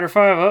Street Fighter V.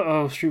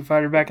 Uh-oh, Street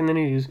Fighter back in the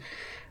news.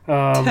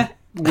 So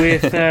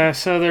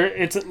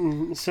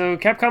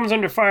Capcom's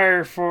under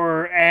fire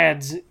for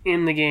ads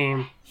in the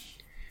game.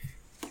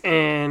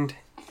 And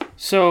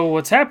so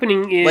what's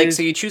happening is Like,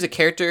 so you choose a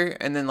character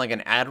and then like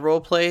an ad roll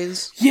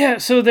plays? yeah,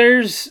 so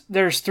there's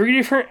 3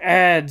 different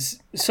ads.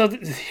 So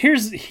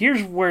here's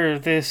where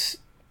this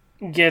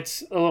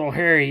gets a little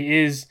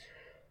hairy is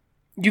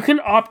you can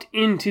opt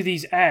into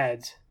these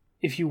ads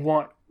if you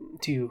want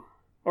to,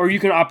 or you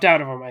can opt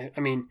out of them. I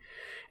mean,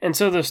 and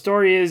so the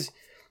story is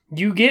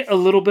you get a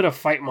little bit of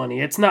fight money.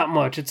 It's not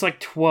much. It's like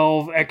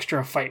 12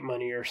 extra fight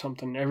money or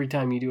something every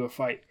time you do a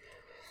fight.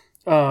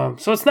 So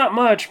it's not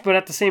much, but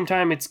at the same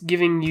time, it's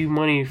giving you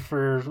money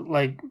for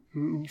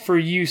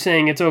you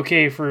saying it's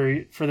okay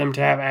for them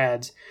to have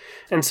ads.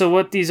 And so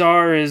what these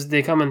are is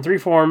they come in 3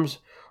 forms.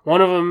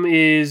 One of them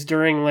is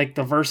during like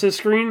the versus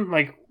screen,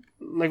 like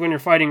when you're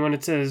fighting, when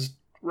it says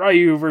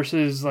Ryu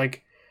versus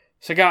like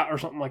Sagat or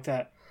something like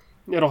that.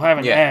 It'll have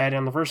an ad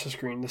on the versus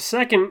screen. The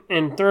second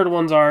and third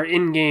ones are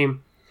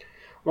in-game.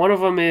 One of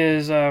them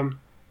is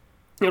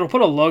it'll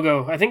put a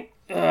logo. I think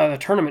the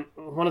tournament,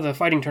 one of the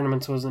fighting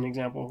tournaments was an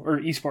example, or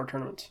esport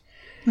tournaments.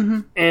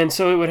 Mm-hmm. And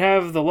so it would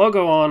have the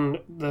logo on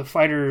the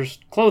fighter's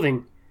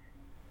clothing.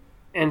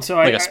 And so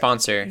Like a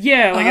sponsor.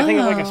 Yeah, like I think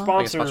of like a Oh. sponsor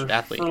Like a sponsored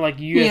athlete. for like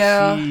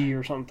UFC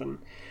or something.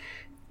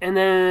 And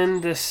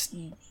then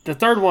the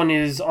third one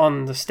is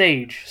on the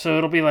stage. So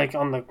it'll be like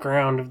on the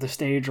ground of the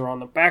stage or on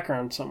the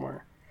background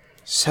somewhere.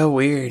 So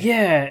weird.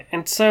 Yeah,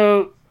 and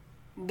so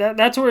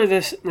that's where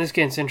this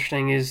gets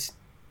interesting is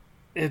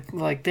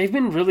like they've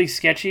been really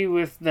sketchy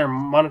with their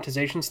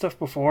monetization stuff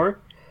before.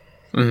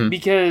 Mm-hmm.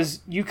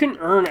 Because you can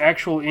earn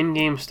actual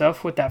in-game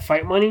stuff with that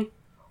fight money,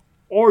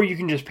 or you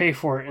can just pay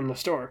for it in the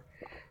store.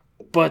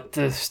 But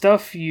the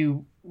stuff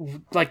you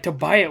like to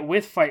buy it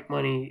with fight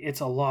money, it's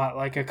a lot.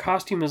 Like a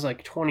costume is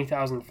like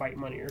 20,000 fight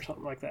money or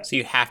something like that. So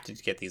you have to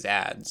get these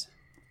ads.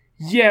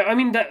 Yeah, I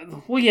mean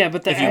that. Well, yeah,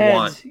 but the If you ads,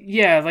 want.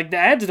 yeah, like the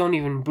ads don't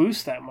even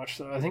boost that much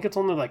though. I think it's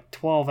only like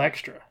 12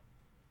 extra.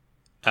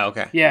 Oh,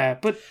 okay. Yeah,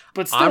 but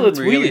still, I'm it's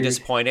really weird.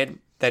 disappointed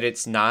that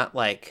it's not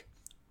like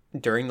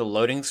during the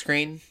loading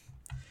screen,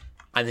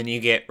 and then you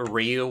get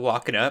Ryu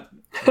walking up,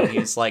 and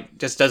he's like,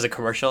 just does a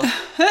commercial.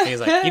 And he's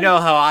like, you know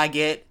how I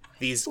get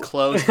these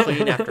clothes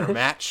clean after a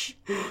match?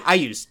 I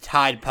use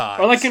Tide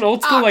Pods. Or like an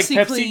old school like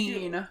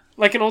Pepsi, OxyClean.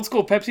 like an old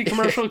school Pepsi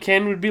commercial.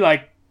 Ken would be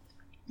like,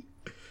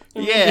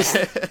 Yeah.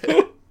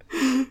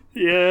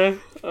 yeah.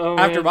 Oh,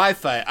 After man. my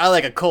fight, I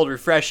like a cold,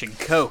 refreshing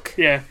Coke.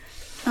 Yeah.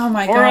 Oh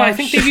my god. Or I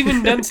think they've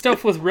even done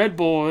stuff with Red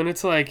Bull, and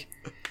it's like,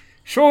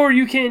 sure,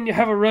 you can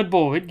have a Red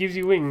Bull. It gives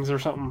you wings or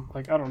something.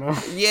 Like, I don't know.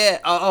 Yeah.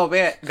 Oh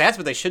man, that's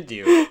what they should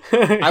do.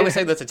 I would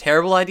say that's a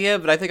terrible idea,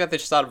 but I think they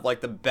just thought of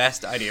like the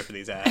best idea for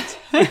these ads.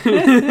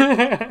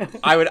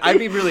 I'd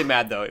be really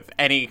mad though if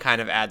any kind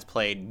of ads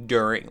played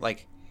during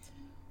like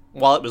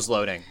while it was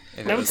loading.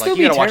 If That it would was still like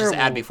you be gotta watch this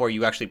terrible. ad before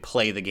you actually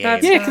play the game.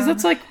 Yeah, because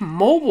that's like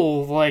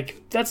mobile.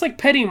 Like, that's like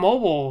petty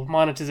mobile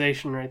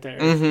monetization right there.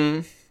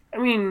 Mm-hmm.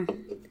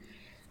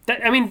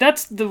 I mean,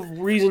 that's the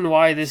reason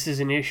why this is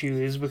an issue,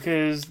 is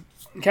because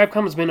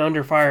Capcom has been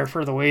under fire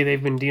for the way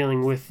they've been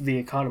dealing with the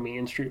economy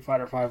in Street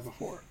Fighter V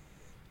before.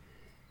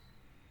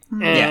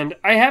 And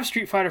I have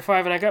Street Fighter V,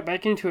 and I got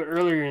back into it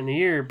earlier in the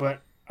year,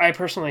 but I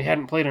personally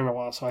hadn't played in a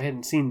while, so I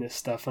hadn't seen this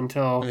stuff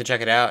until... I'm gonna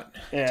check it out.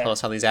 Yeah. Tell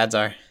us how these ads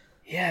are.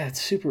 Yeah,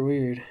 it's super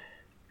weird.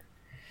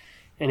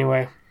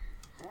 Anyway.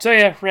 So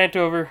yeah, rant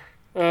over.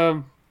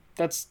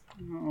 That's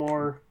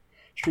more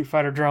Street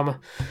Fighter drama.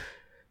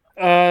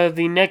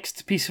 The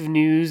next piece of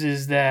news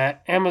is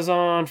that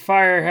Amazon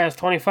Fire has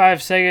 25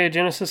 Sega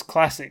Genesis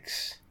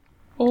classics.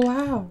 Oh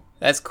wow.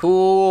 That's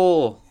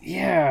cool.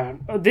 Yeah,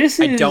 this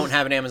is... I don't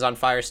have an Amazon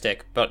Fire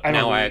Stick, but I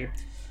don't now either.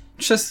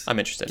 Just I'm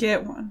interested.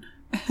 get one.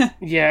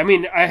 Yeah, I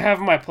mean, I have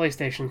my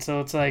PlayStation,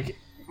 so it's like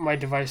my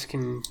device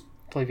can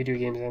play video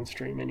games and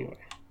stream anyway.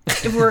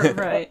 We're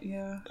right.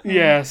 Yeah.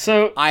 Yeah,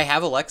 so... I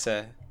have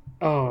Alexa.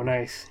 Oh,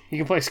 nice. You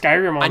can play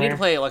Skyrim on I there. need to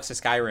play Alexa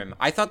Skyrim.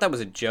 I thought that was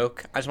a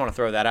joke. I just want to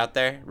throw that out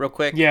there real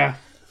quick. Yeah.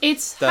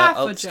 It's The half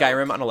a joke.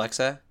 Skyrim on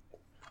Alexa.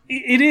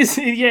 It is,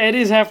 yeah, it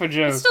is half a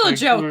joke. It's still a Like,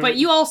 joke, we're- but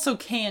you also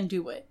can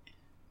do it.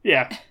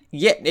 Yeah.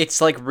 Yeah,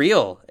 it's like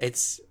real.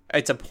 It's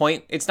a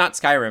point. It's not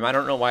Skyrim. I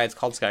don't know why it's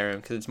called Skyrim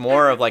because it's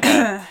more of like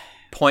a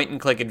point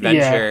and click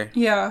adventure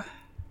Yeah.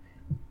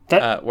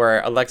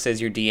 where Alexa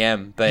is your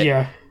DM. But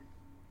Yeah.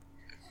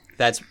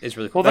 it's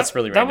really cool. Well, That's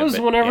really that random. was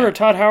but, whenever yeah.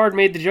 Todd Howard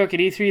made the joke at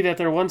E3 that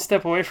they're one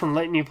step away from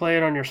letting you play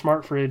it on your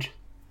smart fridge.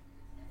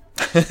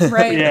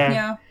 Right.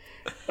 Yeah.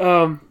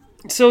 Yeah.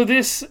 So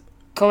this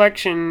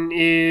collection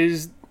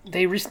is...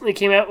 They recently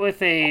came out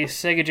with a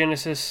Sega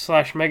Genesis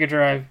 / Mega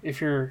Drive, if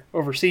you're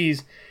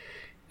overseas.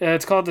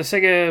 It's called the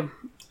Sega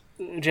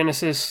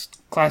Genesis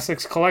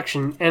Classics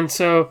Collection. And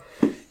so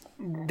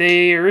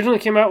they originally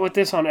came out with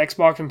this on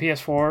Xbox and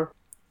PS4.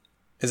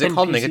 Is it And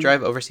called PC. Mega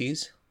Drive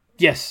overseas?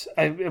 Yes,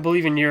 I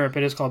believe in Europe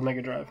it is called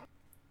Mega Drive.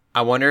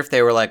 I wonder if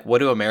they were like, what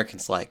do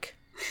Americans like?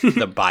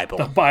 The Bible.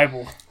 The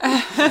Bible.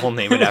 We'll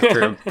name it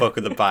after a book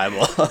of the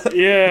Bible.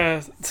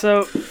 Yeah,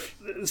 so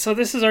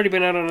this has already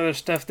been out on other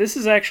stuff. This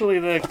is actually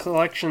the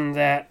collection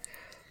that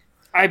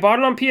I bought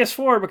it on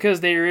PS4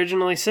 because they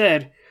originally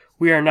said,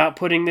 we are not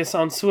putting this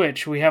on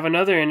Switch. We have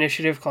another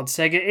initiative called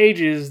Sega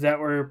Ages that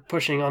we're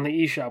pushing on the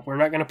eShop. We're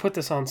not going to put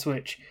this on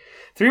Switch.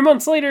 3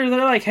 months later, they're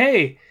like,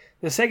 hey,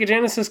 the Sega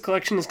Genesis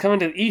collection is coming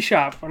to the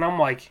eShop. And I'm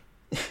like,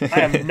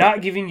 I am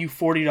not giving you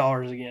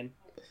 $40 again.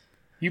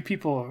 You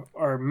people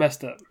are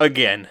messed up.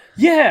 Again.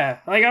 Yeah,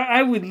 like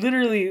I would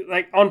literally,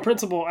 like on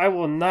principle, I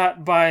will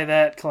not buy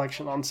that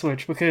collection on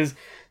Switch because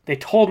they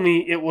told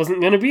me it wasn't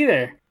going to be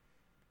there.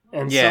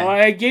 And Yeah. so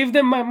I gave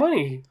them my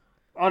money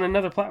on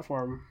another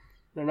platform.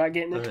 They're not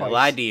getting it They twice.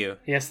 lied to you.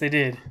 Yes, they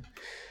did.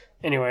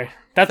 Anyway, I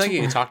that's think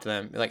you can talk to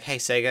them. Be like, hey,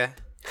 Sega,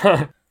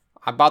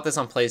 I bought this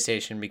on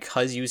PlayStation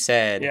because you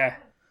said, yeah.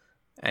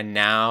 and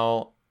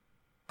now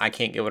I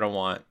can't get what I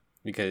want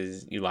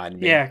because you lied to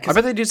me. Yeah, 'cause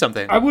I bet they do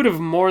something. I would have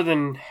more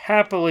than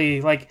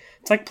happily, like,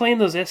 it's like playing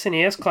those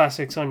SNES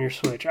classics on your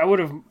Switch. I would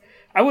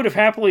have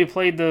happily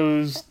played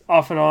those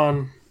off and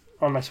on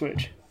my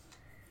Switch.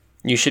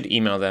 You should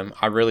email them.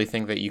 I really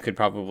think that you could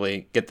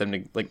probably get them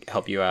to like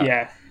help you out.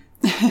 Yeah,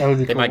 that would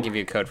be They cool. might give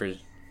you a code for.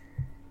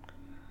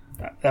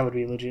 That would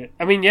be legit.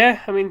 I mean,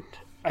 yeah. I mean,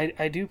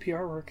 I do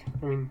PR work.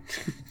 I mean,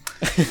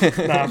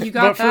 nah, You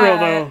got but for real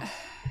that. though.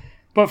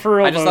 But for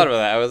real I just though, thought about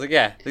that. I was like,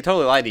 yeah, they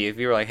totally lied to you. If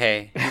you were like,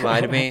 hey, you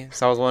lied to me,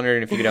 so I was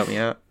wondering if you could help me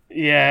out.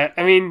 yeah.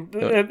 I mean,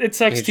 it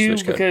sucks Here's your too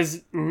Switch code.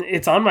 because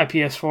it's on my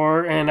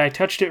PS4 and I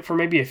touched it for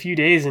maybe a few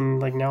days and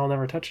like now I'll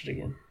never touch it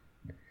again.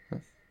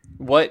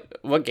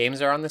 What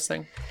games are on this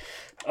thing?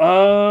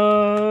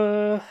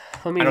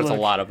 Let me I know look. it's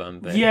a lot of them,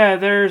 but Yeah,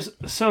 here's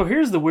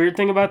the weird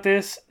thing about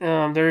this.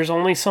 There's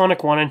only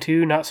Sonic 1 and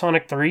 2, not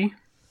Sonic 3.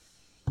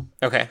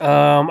 okay.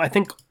 I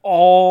think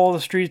all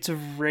the Streets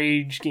of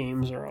Rage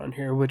games are on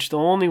here, which the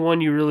only one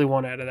you really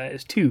want out of that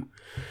is 2.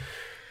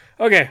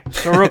 Okay,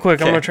 so real quick,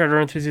 I'm Okay. going to try to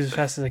run through these as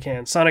fast as I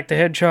can. Sonic the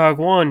Hedgehog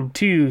 1,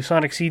 2,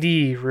 Sonic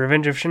CD,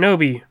 Revenge of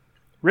Shinobi,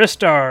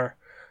 Ristar,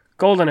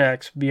 Golden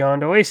Axe,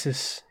 Beyond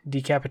Oasis,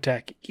 Decap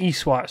Attack,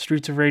 E-SWAT,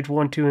 Streets of Rage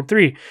 1, 2, and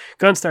 3,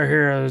 Gunstar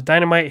Heroes,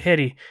 Dynamite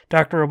Heady,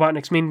 Dr.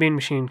 Robotnik's Mean Bean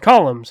Machine,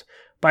 Columns,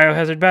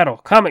 Biohazard Battle,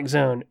 Comic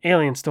Zone,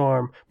 Alien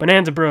Storm,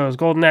 Bonanza Bros,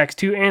 Golden Axe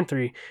 2 and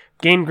 3,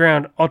 Game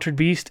Ground, Altered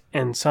Beast,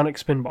 and Sonic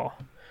Spinball.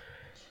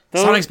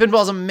 Those- Sonic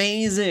Spinball is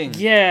amazing.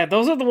 Yeah,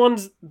 those are the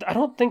ones. I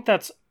don't think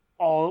that's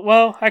all.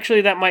 Well,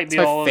 actually, that might It's be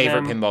my all favorite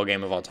of them. pinball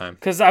game of all time.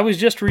 Because I was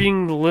just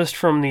reading the list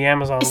from the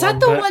Amazon. Is that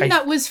the but one I-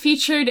 that was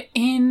featured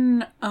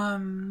in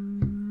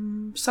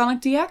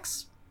Sonic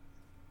DX?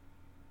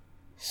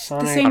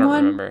 Sonic, same I don't one?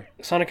 remember.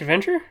 Sonic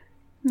Adventure?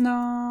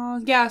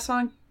 No, yeah,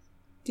 Sonic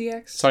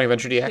DX. Sonic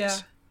Adventure DX. Yeah.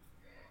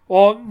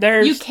 Well,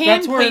 there's You can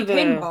that's play where the,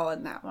 pinball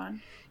in that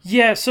one.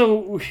 Yeah,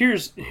 so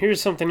here's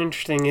something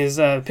interesting: is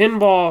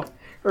pinball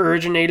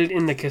originated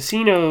in the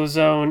casino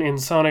zone in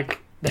Sonic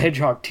the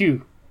Hedgehog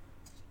 2,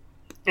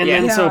 and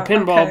Yeah. then so Yeah,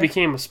 pinball okay.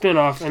 became a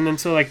spin-off, and then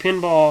so like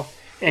pinball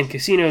and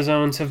casino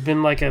zones have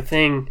been like a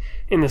thing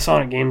in the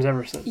Sonic games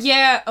ever since.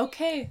 Yeah,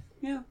 okay.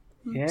 Yeah.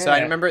 Yeah. So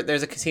I remember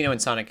there's a casino in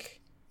Sonic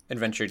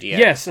Adventure DX.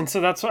 Yes, and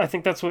so I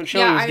think that's what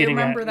Shelly Yeah, was I getting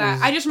remember at. that.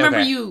 is- I just remember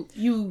Okay.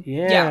 you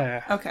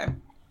Yeah. Okay.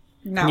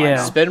 Now Yeah. I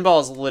know.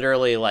 Spinball is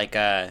literally like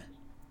a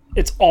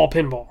it's all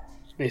pinball,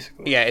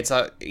 basically. yeah. It's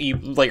a you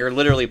like are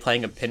literally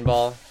playing a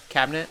pinball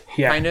cabinet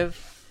Yeah. kind of,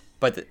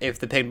 but if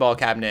the pinball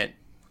cabinet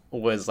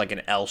was like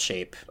an L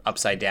shape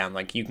upside down,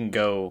 like you can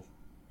go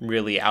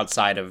really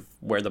outside of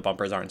where the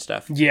bumpers are and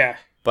stuff. Yeah.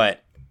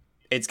 But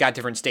it's got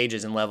different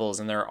stages and levels,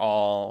 and they're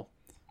all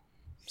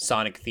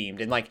Sonic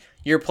themed. And like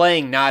you're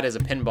playing not as a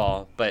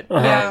pinball, but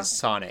Yeah. as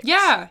Sonic.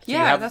 Yeah, Do you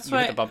yeah, have- that's you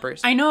hit what the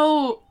bumpers. I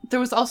know. There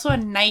was also a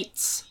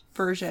Knights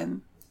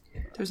version.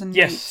 There's a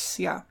Yes. Knights,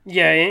 yeah,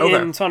 Yeah, in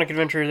Okay. Sonic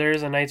Adventure, there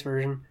is a Knights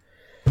version.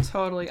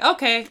 totally.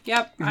 Okay,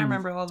 yep, I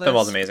remember all this.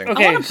 Pinball's amazing.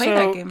 Okay. I want to play so-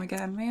 that game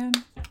again, man.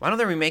 Why don't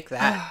they remake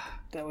that?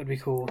 That would be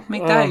cool.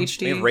 Make that we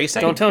HD. have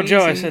racing. Don't tell That'd be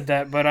Joe I crazy. said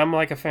that, but I'm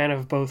like a fan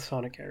of both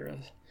Sonic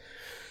eras.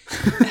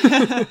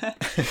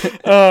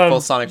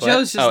 Full Sonic. what?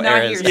 Joe's just Oh,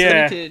 not eras. here, so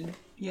Yeah. he could.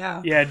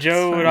 Yeah. Yeah,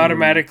 Joe would fine.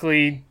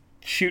 automatically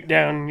shoot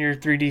down your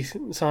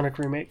 3D Sonic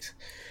remakes.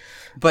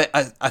 But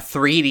a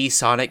 3D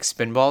Sonic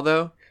Spinball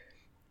though,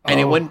 and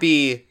it Oh. wouldn't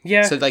be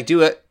Yeah. So like do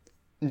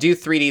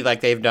 3D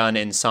like they've done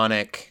in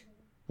Sonic.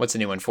 What's the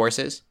new one?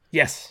 Forces,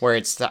 Yes. where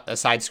it's a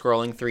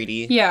side-scrolling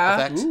 3D Yeah.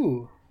 effect,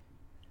 Ooh.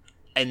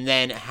 and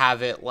then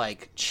have it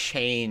like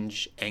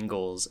change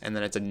angles, and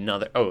then it's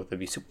another. Oh, that'd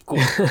be super cool.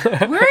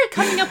 We're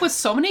coming up with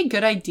so many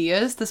good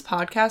ideas this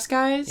podcast,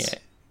 guys. Yeah.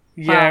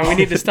 Yeah, Wow. we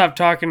need to stop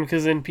talking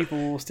because then people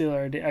will steal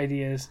our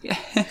ideas.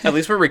 At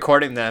least we're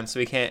recording them, so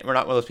we can't. We're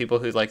not one of those people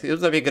who's like,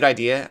 "That'd be a good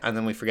idea," and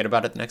then we forget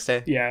about it the next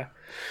day. Yeah.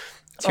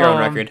 It's here on Um,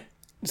 record.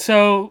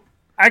 So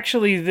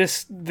Actually,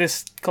 this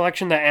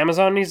collection that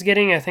Amazon is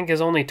getting, I think, is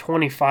only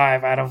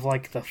 25 out of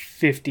like the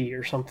 50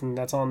 or something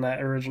that's on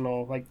that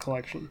original like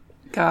collection.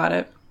 Got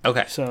it.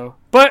 Okay. So,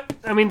 but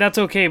I mean that's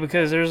okay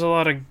because there's a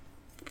lot of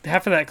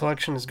half of that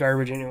collection is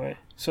garbage anyway.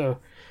 So,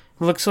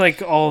 it looks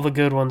like all the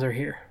good ones are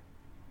here.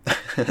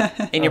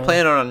 And you're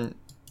playing on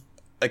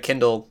a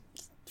Kindle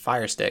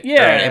Fire Stick.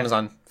 Yeah. Or an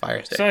Amazon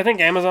Fire Stick. So I think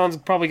Amazon's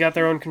probably got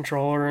their own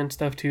controller and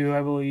stuff too.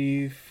 I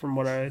believe from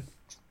what I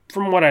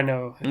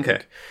know.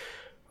 Okay.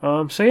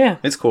 So yeah.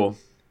 It's cool.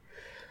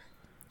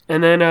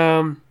 And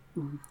then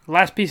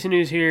last piece of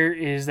news here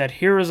is that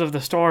Heroes of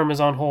the Storm is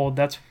on hold.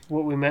 That's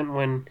what we meant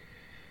when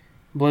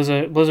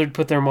Blizzard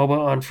put their MOBA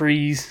on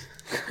freeze.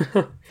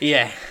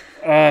 Yeah.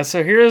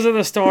 So Heroes of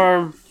the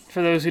Storm,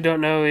 for those who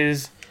don't know,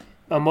 is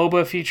a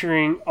MOBA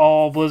featuring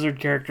all Blizzard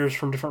characters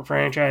from different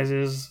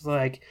franchises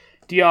like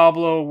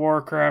Diablo,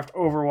 Warcraft,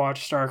 Overwatch,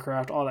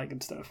 StarCraft, all that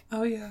good stuff.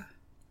 Oh yeah.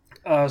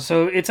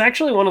 So it's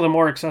actually one of the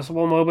more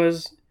accessible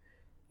MOBAs.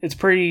 It's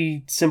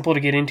pretty simple to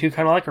get into,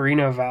 kind of like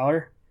Arena of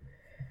Valor.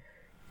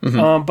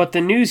 Mm-hmm. But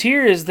the news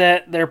here is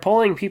that they're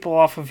pulling people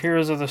off of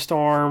Heroes of the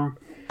Storm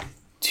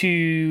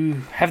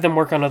to have them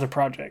work on other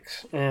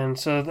projects. And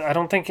so I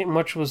don't think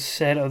much was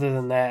said other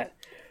than that.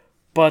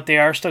 But they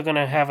are still going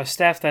to have a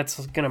staff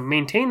that's going to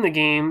maintain the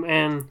game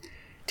and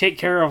take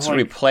care of It's going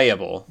to be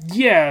playable.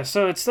 Yeah,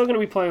 so it's still going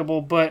to be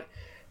playable, but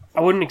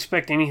I wouldn't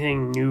expect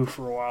anything new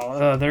for a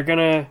while.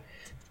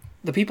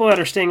 The people that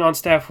are staying on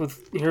staff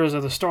with Heroes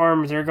of the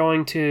Storm, they're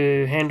going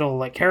to handle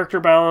like character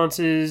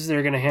balances.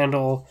 They're going to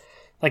handle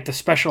like the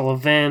special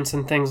events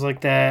and things like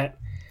that.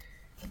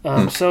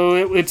 So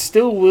it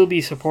still will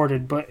be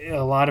supported, but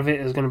a lot of it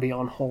is going to be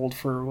on hold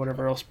for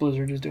whatever else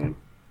Blizzard is doing.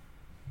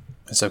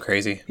 It's so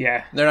crazy.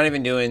 Yeah. They're not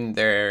even doing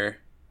their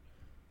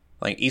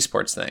like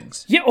esports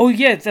things. Yeah. Oh,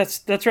 yeah.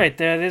 That's right.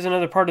 That is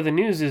another part of the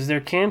news is they're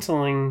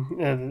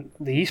canceling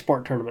the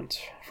esport tournaments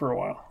for a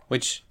while.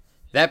 Which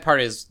that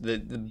part is the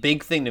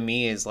big thing to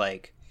me is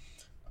like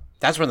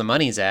that's where the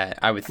money's at.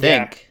 I would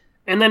think.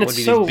 Yeah. And then would it's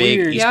be so these big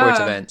weird.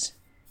 esports events.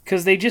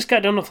 Because they just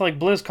got done with like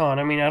BlizzCon.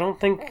 I mean, I don't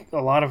think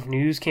a lot of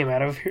news came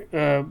out of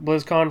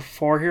BlizzCon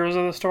for Heroes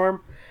of the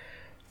Storm.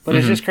 But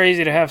it's just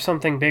crazy to have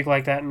something big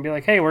like that and be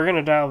like, hey, we're going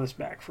to dial this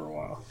back for a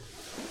while.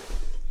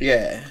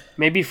 Yeah.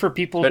 Maybe for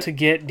people to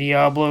get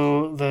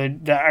Diablo, the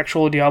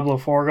actual Diablo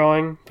 4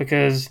 going,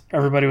 because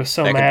everybody was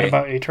so That could mad be.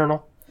 about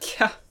Eternal.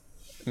 Yeah.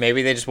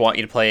 Maybe they just want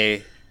you to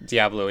play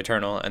Diablo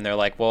Eternal, and they're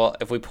like, well,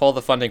 if we pull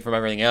the funding from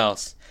everything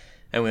else,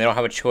 and we don't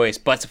have a choice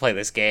but to play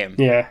this game,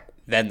 Yeah.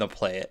 then they'll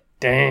play it.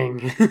 Dang.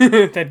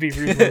 That'd be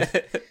ruthless.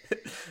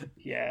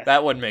 Yeah.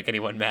 That wouldn't make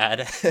anyone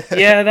mad.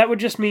 Yeah, that would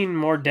just mean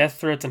more death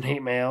threats and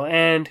hate mail.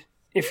 And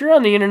if you're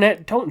on the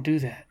internet, don't do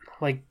that.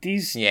 Like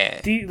these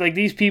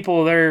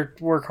people, they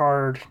work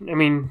hard. I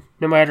mean,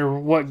 no matter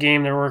what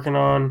game they're working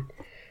on,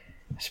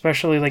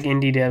 especially like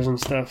indie devs and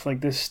stuff, like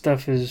this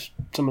stuff is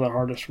some of the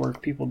hardest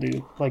work people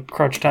do, like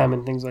crunch time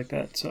and things like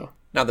that. So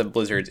Not that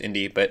Blizzard's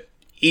indie, but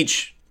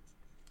each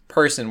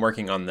person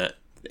working on that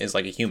is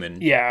like a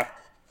human. yeah,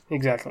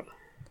 exactly.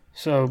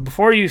 So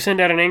before you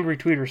send out an angry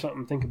tweet or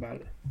something, think about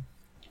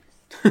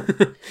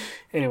it.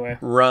 Anyway.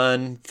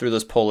 Run through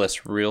those pull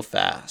lists real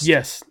fast.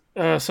 Yes.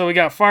 So we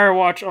got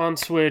Firewatch on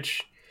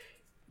Switch,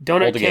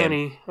 Donut Old game.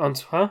 County on...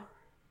 Huh?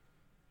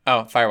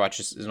 Oh, Firewatch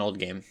is an old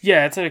game.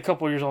 Yeah, it's a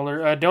couple years older.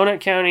 Donut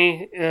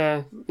County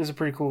is a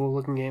pretty cool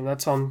looking game.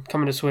 That's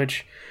coming to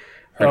Switch.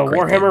 Heard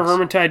great Warhammer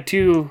things. Vermintide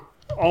 2,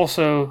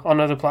 also on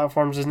other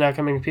platforms, is now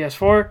coming to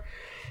PS4.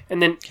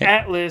 And then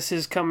Atlas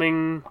is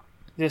coming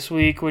this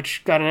week,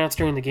 which got announced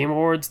during the Game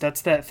Awards.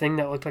 That's that thing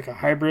that looked like a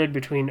hybrid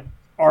between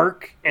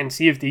Ark and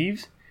Sea of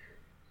Thieves.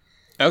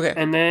 Okay.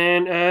 And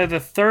then the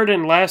third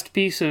and last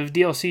piece of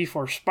DLC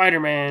for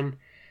Spider-Man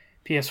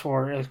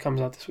PS4 comes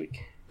out this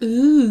week.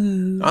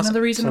 Ooh, Awesome.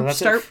 another reason So to that's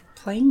start it.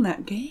 playing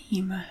that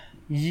game.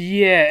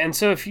 Yeah, and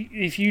so if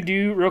you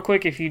do, real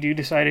quick, if you do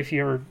decide if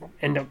you ever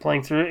end up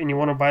playing through it and you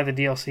want to buy the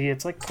DLC,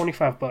 it's like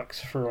 $25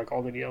 for like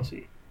all the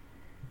DLC.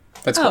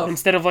 That's Oh. cool.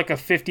 Instead of like a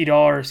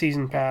 $50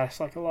 season pass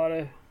like a lot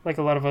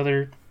of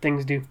other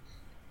things do.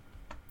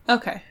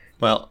 Okay.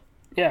 Well,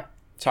 Yeah.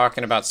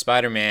 talking about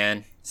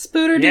Spider-Man,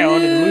 Spooter dude. Yeah,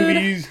 on to the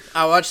movies.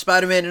 I watched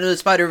Spider-Man Into the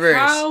Spider-Verse.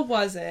 How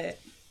was it?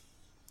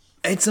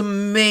 It's Oh, I'm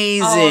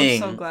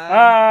amazing. so glad.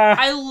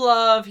 I I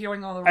love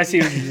hearing all the see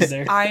what you reviews. did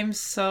there. I'm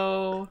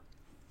so...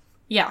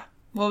 Yeah.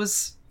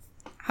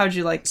 How'd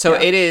you like... So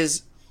yeah. it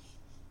is,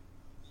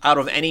 out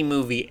of any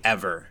movie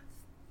ever,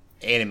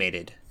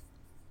 animated,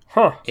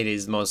 Huh. it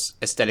is the most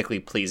aesthetically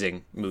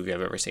pleasing movie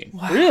I've ever seen.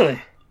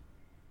 Really?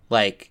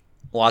 Like,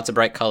 lots of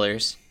bright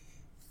colors,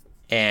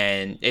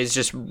 and it's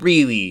just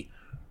really,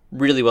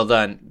 really well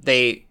done.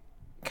 They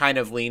kind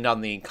of leaned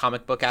on the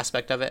comic book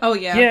aspect of it. Oh,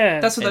 yeah. Yeah.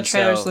 That's what the And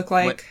trailers so look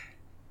like. what-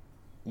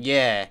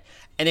 Yeah.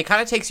 And it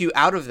kind of takes you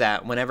out of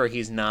that whenever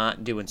he's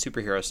not doing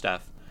superhero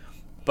stuff.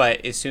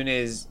 But as soon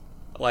as,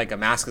 like, a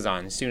mask is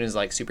on, as soon as,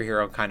 like,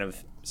 superhero kind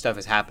of stuff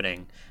is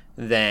happening,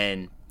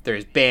 then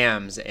there's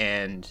BAMs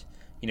and,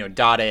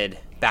 dotted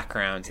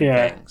backgrounds and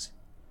Yeah. things.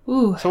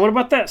 Ooh. So what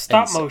about that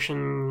stop And so-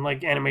 motion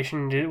like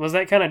animation? Was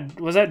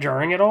that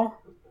jarring at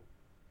all?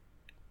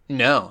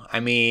 No, I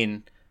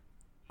mean,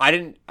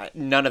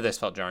 none of this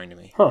felt jarring to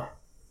me. Huh.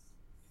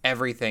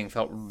 Everything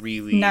felt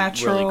really,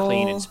 Natural. really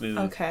clean and smooth.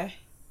 Okay.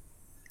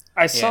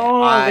 I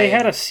saw they I-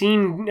 had a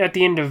scene at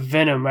the end of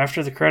Venom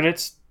after the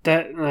credits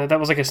that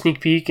was like a sneak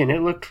peek, and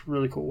it looked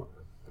really cool.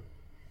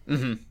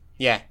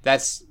 Yeah,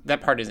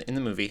 that part is in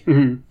the movie.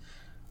 Mhm.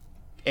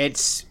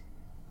 It's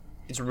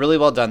really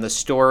well done. The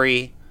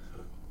story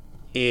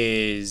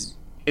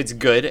it's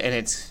good, and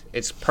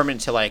it's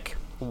permanent to like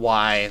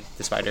why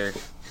the Spider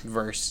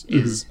Verse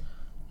is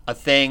a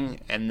thing,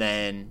 and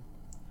then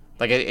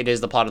like it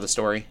is the plot of the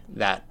story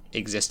that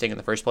existing in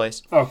the first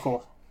place. Oh,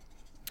 cool.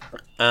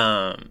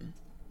 I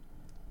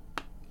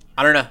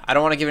don't know. I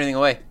don't want to give anything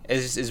away.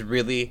 It's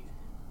really,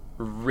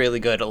 really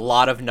good. A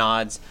lot of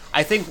nods.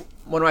 I think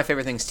one of my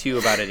favorite things too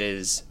about it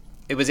is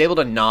it was able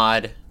to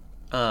nod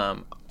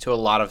to a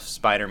lot of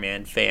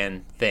Spider-Man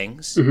fan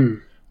things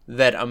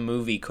that a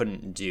movie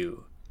couldn't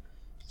do.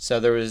 So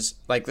there was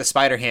like the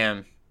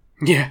Spider-Ham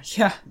Yeah.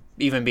 Yeah.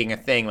 even being a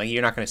thing. Like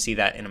you're not going to see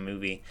that in a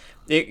movie.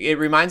 It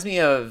reminds me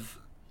of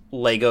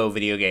Lego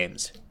video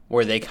games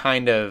where they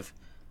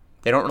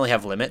don't really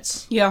have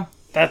limits. Yeah.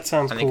 That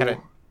sounds And cool. they kind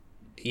of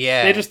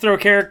yeah. They just throw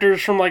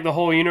characters from like the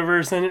whole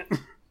universe in it.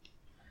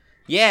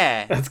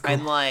 Yeah, That's cool.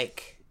 and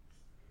like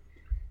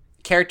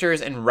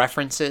characters and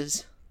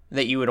references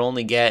that you would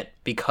only get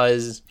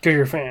because Because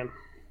you're a fan.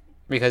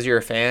 you're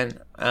a fan.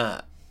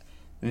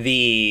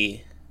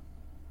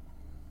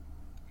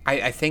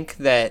 I think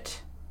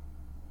that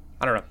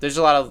I don't know. There's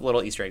a lot of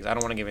little Easter eggs. I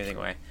don't want to give anything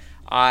away.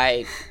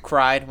 I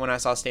cried when I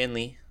saw Stan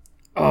Lee.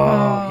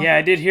 Oh, yeah,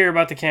 I did hear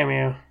about the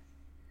cameo.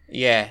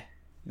 Yeah,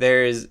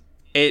 there's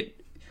it.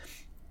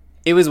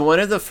 It was one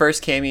of the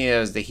first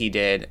cameos that he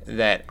did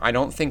that I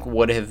don't think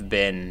would have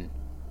been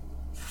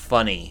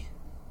funny.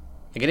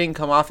 Like, it didn't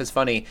come off as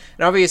funny.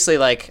 And obviously,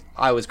 like,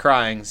 I was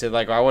crying, so,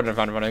 like, I wouldn't have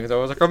found it funny because I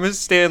was like, I miss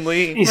Stan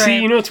Lee. You see,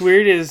 Right. you know what's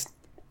weird is,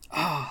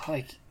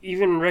 like,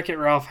 even Wreck-It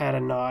Ralph had a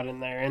nod in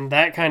there, and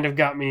that kind of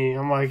got me.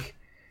 I'm like,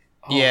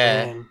 oh,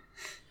 Yeah.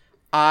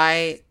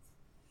 man.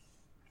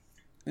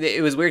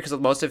 It was weird because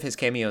most of his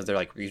cameos, they're,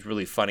 like, these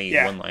really funny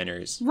Yeah.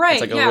 one-liners. Right.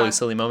 It's, like, a yeah. really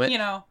silly moment. You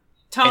know,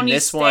 Tony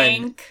this one-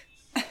 Stank.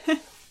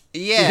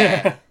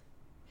 Yeah.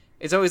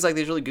 It's always, like,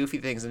 these really goofy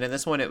things. And in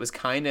this one, it was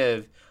kind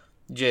of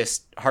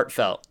just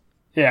heartfelt.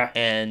 Yeah.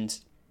 And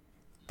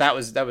that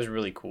was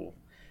really cool.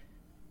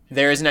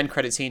 There is an end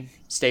credit scene.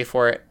 Stay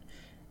for it.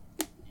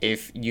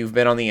 If you've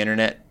been on the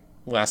internet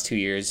the last 2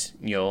 years,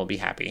 you'll be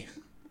happy.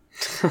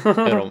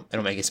 It'll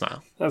make you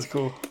smile. That's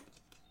cool.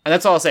 And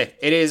that's all I'll say.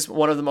 It is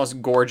one of the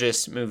most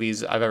gorgeous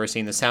movies I've ever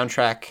seen. The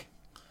soundtrack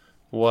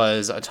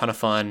was a ton of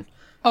fun.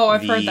 Oh,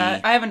 I've heard The-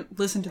 that. I haven't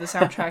listened to the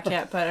soundtrack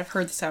yet, but I've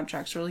heard the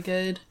soundtrack's really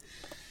good.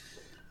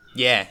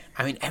 Yeah,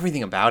 I mean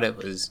everything about it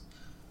was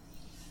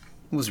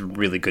a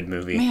really good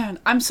movie. Man,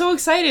 I'm so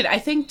excited. I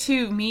think,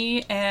 too,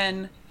 me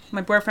and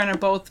my boyfriend have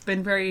both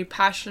been very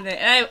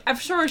passionate. And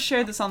I've sort of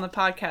shared this on the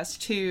podcast,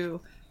 too,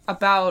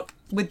 about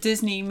with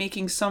Disney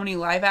making so many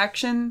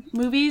live-action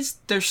movies,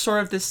 there's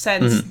sort of this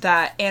sense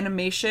that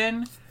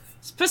animation,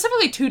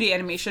 specifically 2D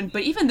animation,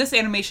 but even this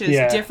animation is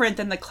Yeah. different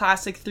than the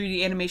classic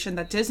 3D animation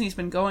that Disney's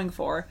been going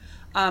for.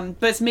 But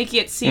it's making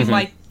it seem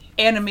like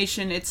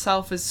animation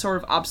itself is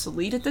sort of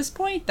obsolete at this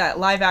point, that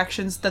live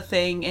action's the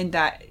thing and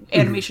that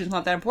animation's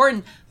not that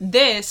important.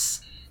 This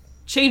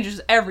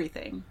changes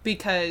everything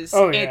because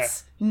Oh, yeah.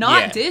 it's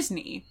not Yeah.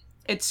 Disney.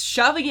 It's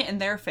shoving it in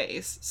their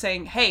face,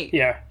 saying, hey,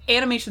 Yeah.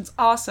 animation's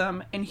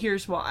awesome and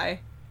here's why.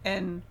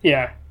 And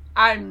Yeah.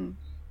 I'm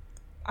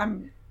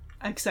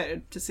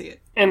excited to see it.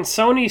 And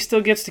Sony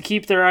still gets to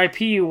keep their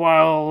IP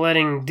while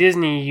letting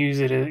Disney use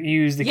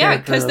the Yeah,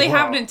 character because they as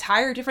have well. an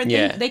entire different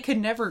Yeah. thing. They could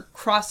never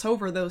cross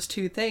over those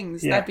two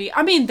things. Yeah. That'd be.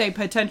 I mean, they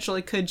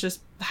potentially could just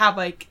have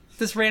like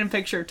this random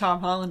picture of Tom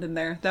Holland in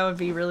there. That would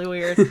be really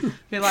weird.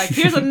 Be like,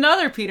 here's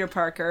another Peter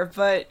Parker,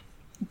 but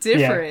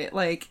different.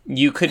 Like,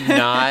 You could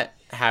not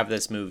have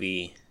this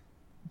movie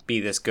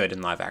be this good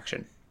in live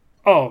action.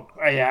 Oh,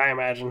 yeah, I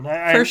imagine.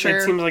 For sure.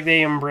 It seems like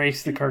they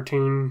embrace the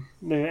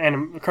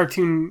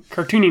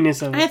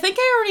cartooniness of and I it. think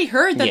I already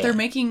heard that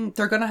Yeah.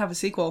 they're gonna have a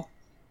sequel.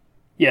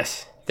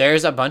 Yes.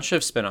 There's a bunch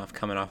of spin-off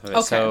coming off of it.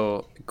 Okay.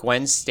 So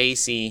Gwen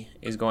Stacy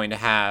is going to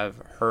have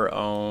her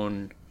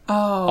own Oh,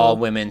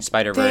 all-women thank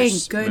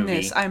Spider-Verse goodness!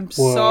 movie. I'm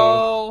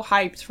Whoa. so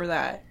hyped for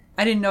that.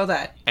 I didn't know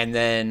that. And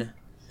then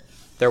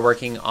they're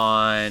working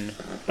on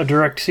A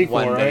direct sequel,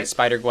 one that right? is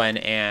Spider-Gwen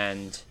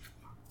and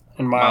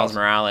And Miles Miles.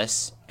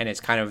 Morales, and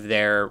it's kind of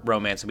their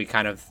romance will be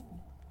kind of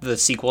the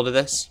sequel to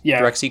this, Yeah.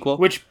 direct sequel.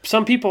 Which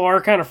some people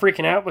are kind of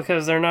freaking out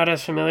because they're not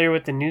as familiar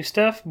with the new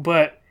stuff,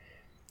 but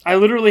I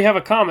literally have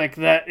a comic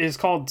that is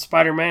called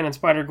Spider-Man and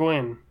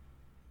Spider-Gwen.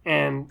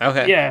 And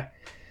Okay. yeah.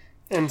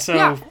 And so,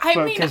 Yeah, I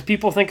mean- because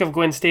people think of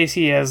Gwen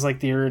Stacy as like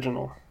the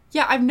original.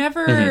 Yeah, I've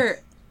never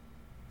Mm-hmm.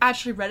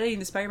 actually read any of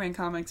the Spider-Man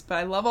comics, but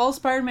I love all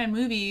Spider-Man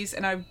movies,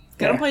 and I'm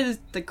gonna Yeah. play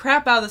the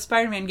crap out of the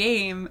Spider-Man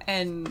game,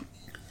 and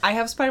I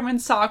have Spider-Man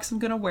socks I'm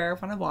gonna wear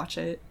when I watch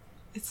it.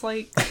 It's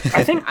like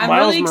I think I'm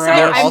Miles really Morales.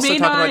 excited. They're I also may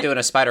talking not- about doing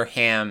a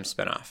Spider-Ham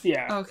spinoff.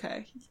 Yeah.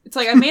 okay. It's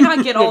like I may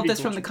not get all of That'd be this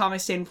from cool. the comic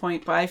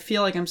standpoint, but I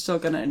feel like I'm still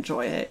gonna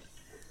enjoy it.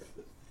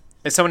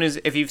 As someone who's,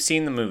 if you've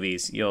seen the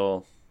movies,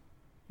 you'll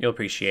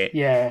appreciate.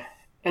 Yeah.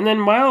 And then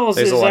Miles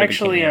There's a is lot of good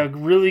actually cameo. a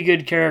really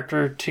good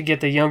character to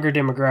get the younger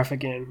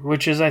demographic in,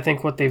 which is, I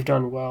think, what they've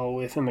done well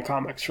with in the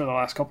comics for the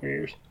last couple of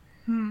years.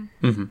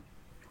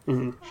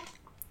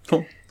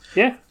 Cool.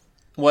 Yeah.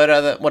 What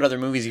other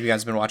movies have you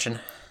guys been watching?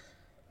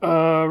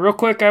 Real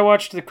quick, I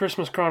watched The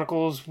Christmas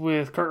Chronicles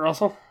with Kurt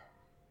Russell,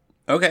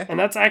 Okay. and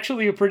that's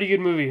actually a pretty good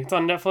movie. It's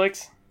on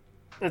Netflix.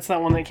 It's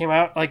that one that came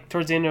out like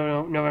towards the end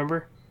of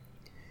November.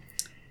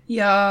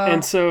 Yeah.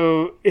 And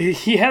so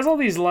he has all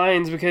these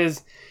lines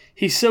because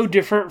he's so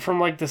different from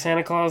like the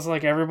Santa Claus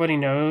like everybody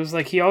knows.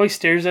 Like he always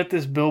stares at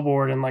this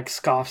billboard and like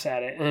scoffs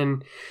at it.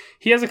 And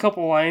he has a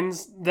couple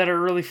lines that are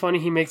really funny.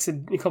 He makes a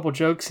couple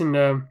jokes,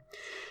 and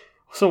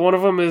so one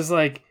of them is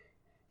like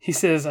he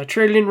says, "I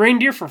traded in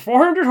reindeer for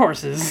 400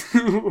 horses"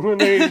 when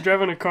they're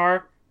driving a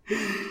car.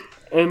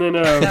 And then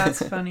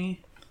That's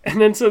funny.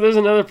 and then so there's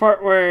another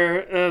part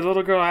where the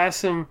little girl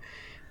asks him,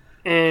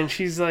 and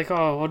she's like,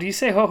 "Oh, well, do you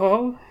say ho ho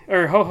ho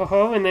or ho ho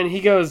ho?" And then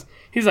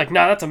he's like,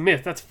 "Nah, that's a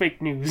myth. That's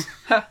fake news."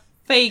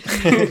 Fake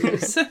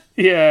news.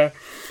 Yeah.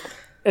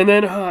 And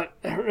then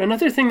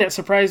another thing that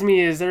surprised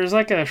me is there's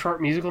like a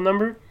short musical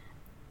number,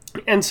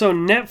 and so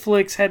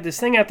Netflix had this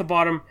thing at the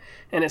bottom,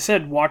 and it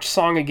said "Watch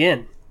Song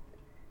Again,"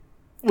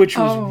 which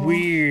was Oh.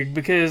 weird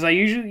because I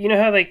usually, you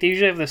know how like they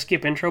usually have the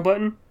skip intro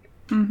button.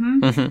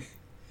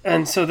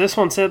 And so this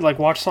one said, like,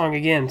 "Watch Song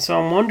Again." So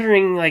I'm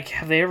wondering, like,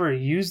 have they ever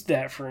used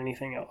that for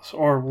anything else?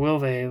 Or will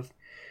they?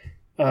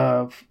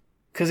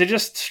 Because it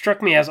just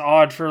struck me as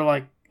odd for,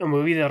 like, a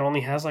movie that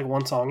only has, like,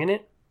 one song in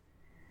it.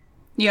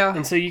 Yeah.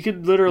 And so you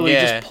could literally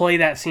Yeah. just play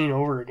that scene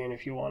over again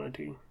if you wanted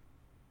to.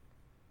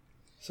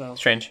 So,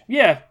 Strange.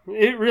 yeah,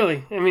 it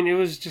really, I mean, it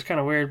was just kind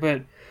of weird,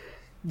 but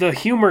the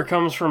humor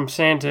comes from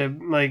Santa,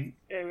 like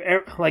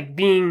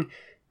being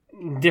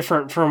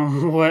different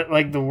from what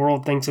like the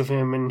world thinks of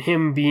him, and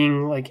him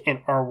being like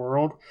in our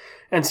world.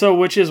 And so,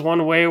 which is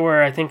one way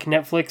where I think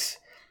Netflix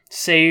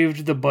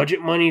saved the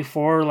budget money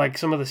for like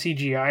some of the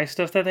CGI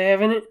stuff that they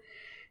have in it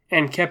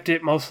and kept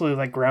it mostly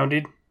like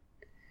grounded.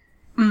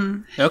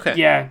 Okay.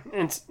 Yeah,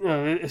 and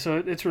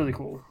so it's really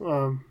cool.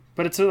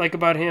 But it's like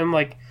about him,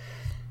 like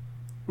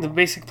the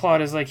basic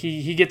plot is like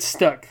he gets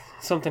stuck.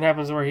 Something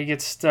happens where he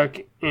gets stuck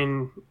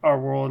in our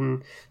world,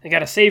 and they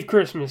gotta save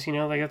Christmas. You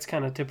know, like that's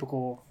kind of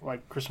typical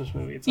like Christmas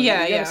movie. It's like,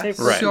 Yeah, you gotta yeah. save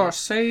Right. Sure,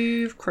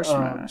 save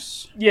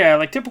Christmas. Yeah,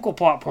 like typical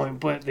plot point,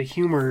 but the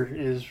humor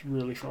is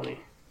really funny.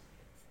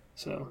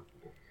 So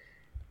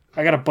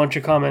I got a bunch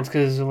of comments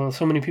because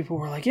so many people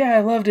were like, "Yeah, I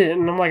loved it,"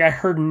 and I'm like, I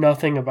heard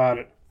nothing about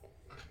it.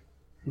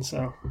 And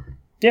so,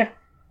 yeah,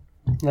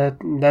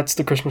 that's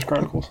the Christmas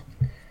Chronicles.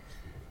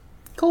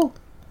 Cool.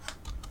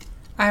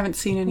 I haven't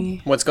seen any.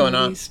 What's going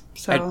movies,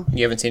 So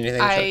You haven't seen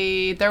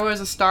anything? there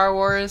was a Star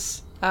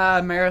Wars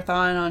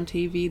marathon on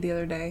TV the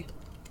other day,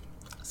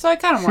 so I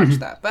kind of watched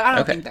that, but I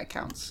don't Okay. think that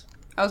counts.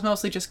 I was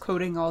mostly just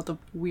quoting all the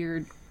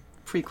weird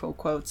prequel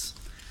quotes,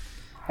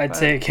 I'd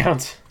say it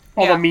counts.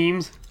 All Yeah. the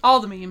memes. all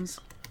the memes.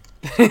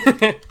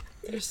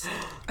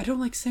 I don't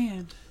like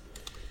sand.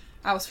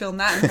 I was feeling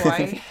that in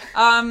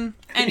Hawaii.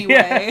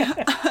 Anyway,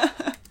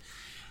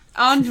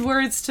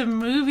 onwards to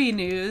movie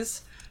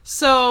news.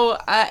 So,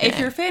 if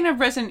you're a fan of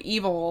Resident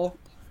Evil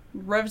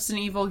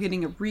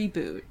getting a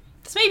reboot,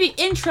 this may be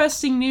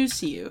interesting news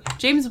to you.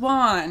 James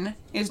Wan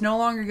is no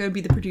longer going to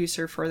be the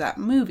producer for that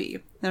movie.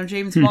 Now,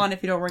 James Wan,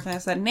 if you don't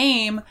recognize that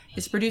name,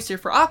 is producer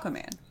for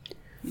Aquaman.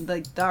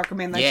 Like, the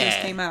Aquaman that just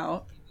Yeah. came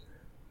out.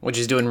 Which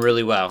is doing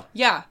really well.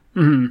 Yeah.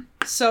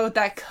 So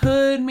that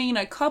could mean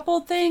a couple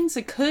things.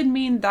 It could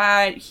mean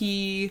that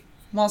he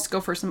wants to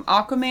go for some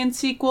Aquaman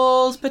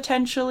sequels,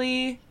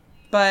 potentially.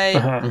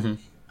 But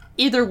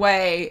either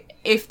way,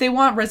 if they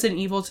want Resident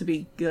Evil to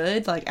be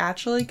good, like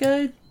actually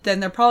good, then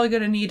they're probably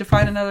going to need to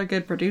find another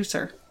good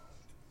producer.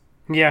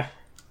 Yeah.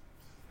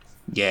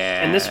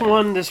 Yeah. And this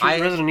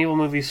Resident Evil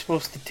movie is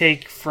supposed to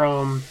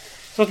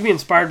be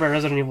inspired by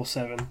Resident Evil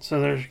 7.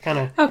 So they're kind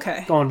of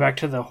Okay. going back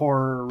to the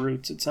horror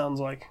roots, it sounds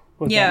like.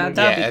 with Yeah, movie.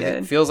 that'd Yeah, be it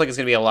good. feels like it's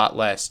going to be a lot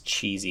less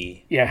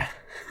cheesy. Yeah.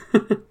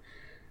 Because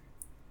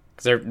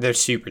they're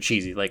super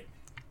cheesy. Like,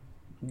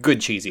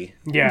 good cheesy.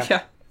 Yeah.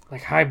 Yeah.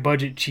 Like high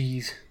budget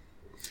cheese.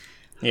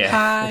 Yeah.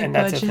 High And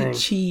that's a thing. budget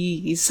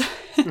cheese.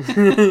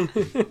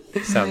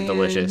 Sounds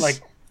delicious.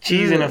 Like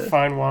cheese in a Ugh.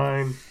 fine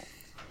wine.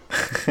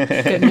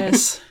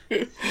 Goodness.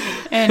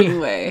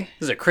 Anyway.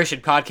 This is a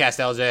Christian podcast,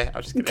 LJ.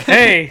 I'm just kidding.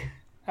 Hey!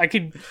 I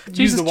could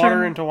use the water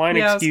turn- into wine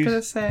Yeah, excuse. I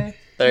was going to say.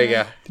 There you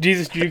go.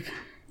 Jesus juke.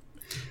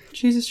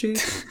 Jesus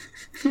cheese.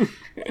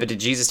 But did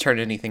Jesus turn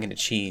anything into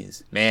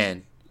cheese?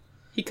 Man,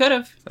 He could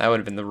have. that would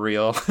have been the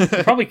real.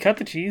 Probably cut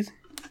the cheese.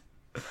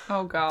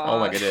 Oh, God. Oh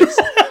my goodness.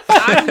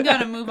 I'm going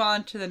to move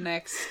on to the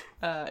next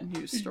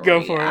news story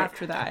Go for it.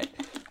 after that.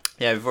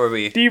 Yeah, before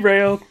we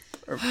Derailed.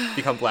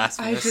 become I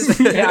blasphemous.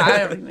 just, I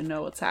don't even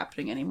know what's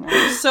happening anymore.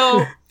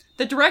 So,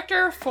 The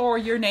director for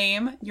Your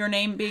Name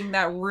being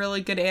that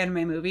really good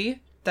anime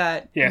movie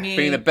that Yeah.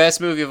 Being the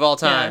best movie of all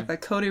yeah, time. that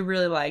Cody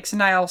really likes,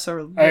 and I also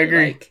really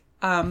agree. like.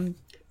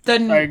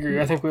 Then I agree.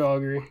 I think we all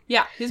agree.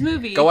 yeah, his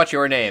movie. Go watch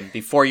Your Name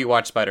before you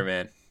watch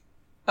Spider-Man.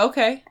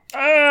 Okay, Two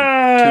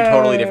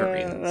totally different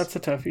reasons. That's a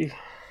toughie.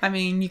 I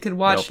mean you could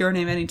watch Nope. Your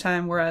Name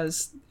anytime,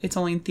 whereas it's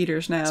only in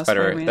theaters now.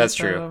 Spider-Man, that's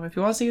so true. If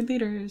you want to see it in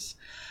theaters,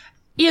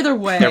 either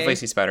way, Definitely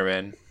see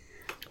Spider-Man.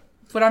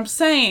 what I'm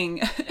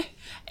saying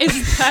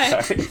is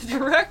that the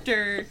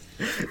director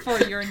for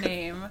Your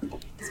Name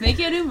is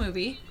making a new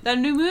movie. That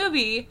new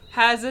movie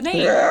has a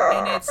name,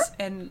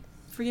 and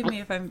forgive me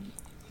if I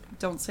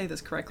don't say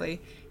this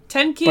correctly.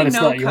 Tenki But it's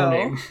no not your Ko,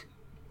 name.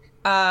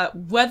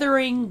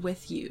 Weathering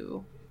with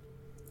You.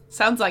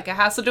 Sounds like it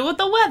has to do with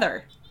the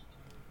weather.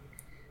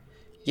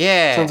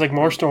 Yeah. Sounds like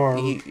more Storm.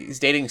 He's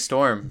dating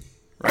Storm,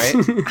 right?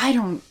 I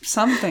don't,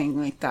 something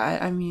like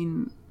that. I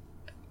mean,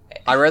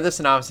 I read the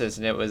synopsis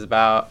and it was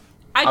about...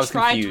 I was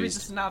tried to read the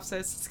confused.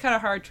 synopsis. It's kind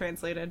of hard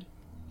translated.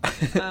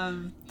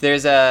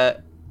 There's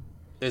a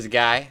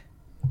guy.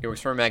 He works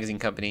for a magazine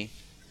company,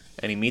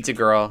 and he meets a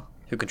girl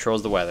who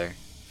controls the weather.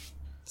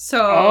 So,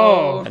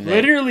 Oh, And then-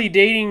 literally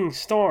dating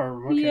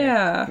Storm. Okay.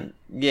 yeah.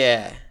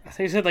 Yeah. I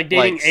think you said like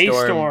dating Like a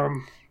Storm.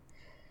 Storm.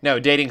 No,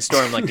 dating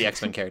Storm like the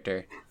X-Men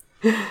character.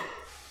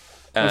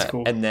 That's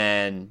cool. And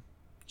then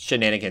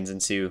shenanigans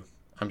ensue,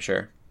 I'm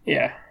sure.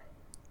 Yeah.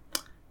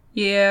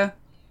 Yeah.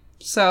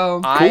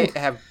 So, I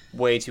have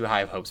way too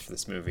high of hopes for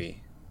this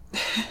movie.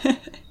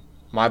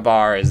 My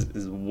bar is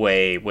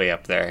way, way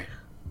up there.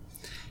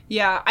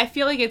 yeah, I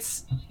feel like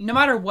it's no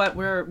matter what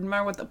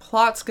the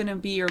plot's gonna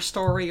be or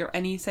story or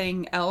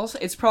anything else,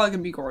 it's probably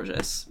gonna be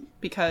gorgeous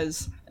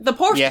because the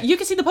poster. Yeah. You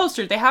can see the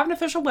poster. They have an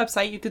official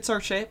website. You could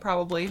search it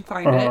probably and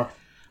find Uh-huh.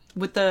 it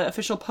with the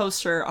official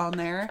poster on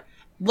there.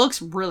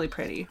 Looks really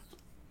pretty,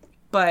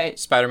 but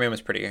Spider-Man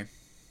was prettier.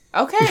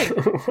 okay,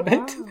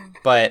 What?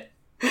 But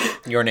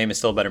Your Name is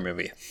still a better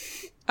movie.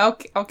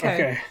 okay.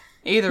 Okay.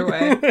 Either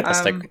way,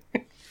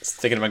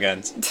 Sticking to my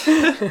guns.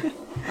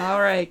 all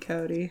right,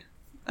 Cody.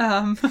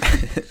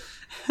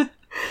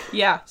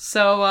 Yeah.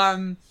 So, I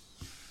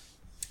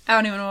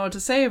don't even know what to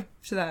say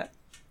to that.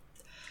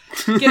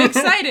 Get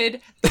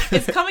excited!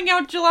 It's coming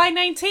out July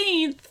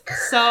 19th,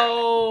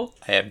 so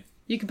I am.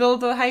 you can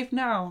build the hype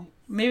now.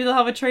 Maybe they'll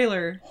have a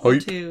trailer or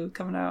Hype. two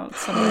coming out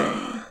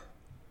someday.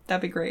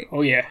 That'd be great.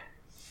 Oh yeah.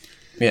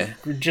 Yeah.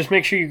 Just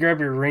make sure you grab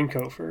your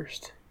raincoat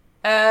first.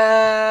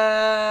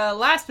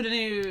 Last bit of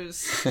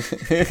news.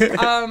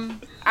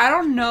 I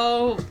don't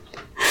know.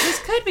 This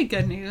could be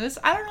good news.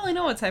 I don't really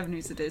know what type of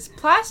news it is.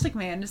 Plastic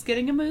Man is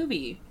getting a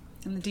movie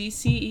in the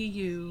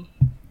DCEU.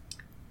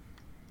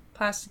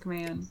 Plastic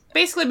Man.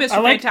 Basically, Mr. I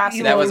like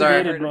Fantastic. That was our-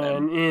 elongated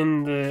man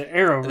in the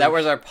Arrowverse. That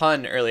was our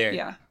pun earlier.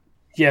 Yeah.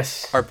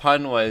 Yes. Our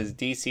pun was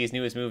DC's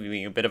newest movie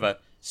being a bit of a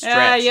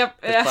stretch.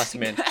 Yep. 'cause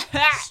Plastic Man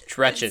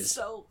stretches. It's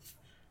so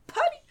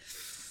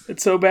punny.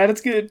 It's so bad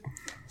it's good.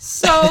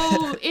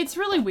 So, it's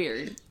really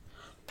weird.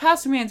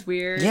 Plastic Man's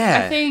weird.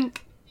 Yeah. I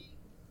think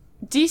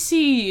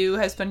DCU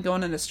has been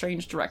going in a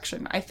strange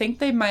direction. I think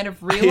they might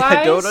have realized...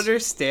 I don't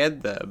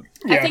understand them.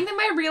 Yeah. I think they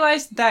might have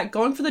realized that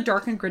going for the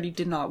dark and gritty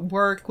did not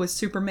work with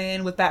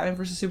Superman, with Batman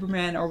vs.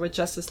 Superman, or with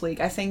Justice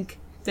League. I think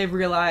they've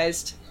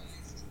realized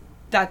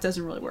that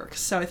doesn't really work.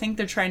 So I think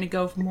they're trying to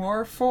go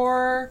more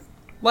for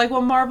like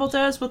what Marvel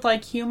does with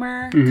like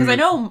humor. Because I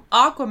know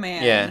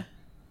Aquaman. Yeah.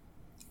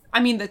 I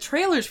mean, the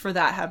trailers for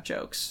that have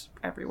jokes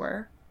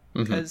everywhere.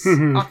 Because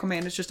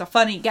Aquaman is just a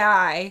funny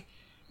guy.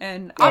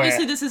 And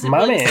obviously yeah. this isn't My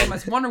really the man. same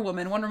as Wonder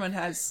Woman. Wonder Woman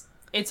has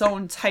its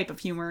own type of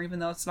humor, even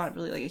though it's not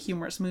really like a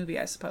humorous movie,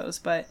 I suppose.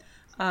 But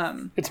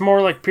It's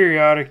more like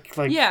periodic,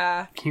 like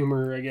yeah.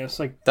 humor, I guess.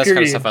 Like That's the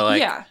kind of period. stuff I like.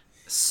 Yeah.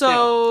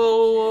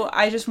 So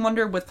I just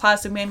wonder with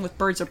Plastic Man, with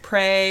Birds of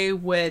Prey,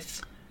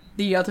 with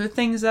the other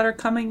things that are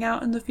coming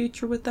out in the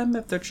future with them,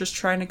 if they're just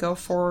trying to go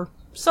for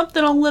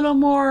something a little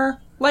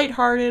more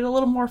lighthearted, a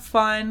little more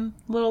fun,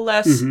 a little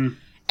less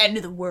end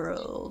of the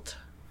world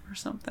or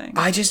something.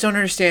 I just don't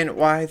understand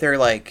why they're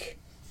like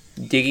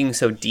digging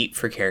so deep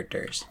for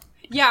characters.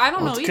 Yeah, I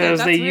don't know either. Because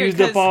That's they weird,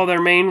 used up 'cause- all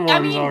their main ones I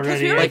mean, 'cause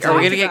already. we already Like, are we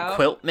talked gonna get about-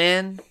 Quilt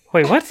Man?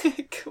 Wait, what?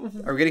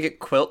 Are we gonna get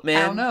Quilt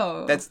Man? I don't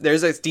know.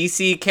 There's a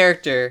DC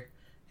character.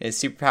 His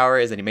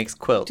superpower is that he makes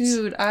quilts.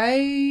 Dude,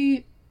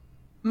 I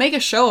make a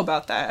show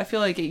about that. I feel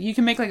like you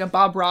can make like a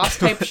Bob Ross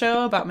type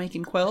show about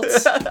making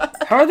quilts.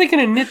 How are they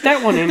going to knit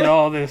that one into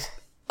all this?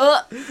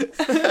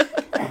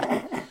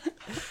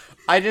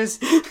 I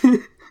just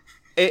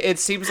it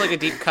seems like a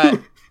deep cut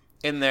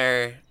in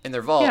their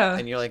vault, Yeah.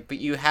 and you're like, but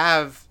you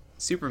have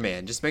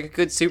Superman. Just make a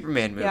good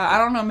Superman movie. Yeah, I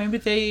don't know. Maybe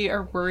they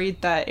are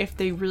worried that if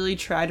they really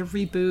try to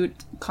reboot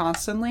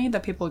constantly,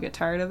 that people get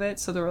tired of it.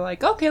 So they were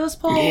like, okay, let's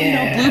pull,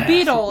 Blue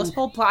Beetle. Let's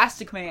pull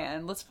Plastic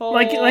Man. Let's pull...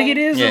 Like it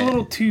is Yeah. a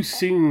little too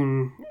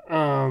soon.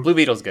 Blue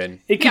Beetle's good.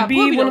 It could Yeah,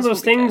 Blue be one of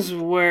Beetles those will be things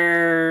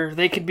where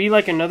they could be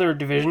like another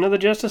division of the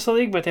Justice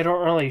League, but they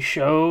don't really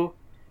show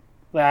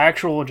the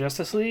actual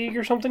Justice League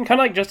or something.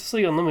 Kind of like Justice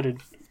League Unlimited.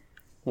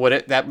 What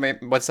if that?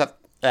 What's up?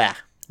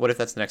 What if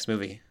that's the next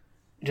movie?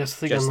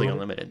 Just League Just League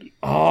Unlimited. Unlimited.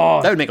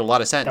 Oh, That would make a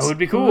lot of sense. that would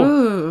be cool.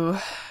 Ooh.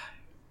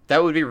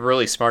 That would be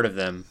really smart of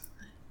them.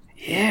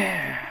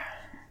 Yeah.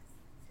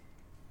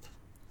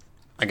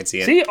 I can see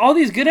it. See, all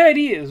these good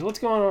ideas. What's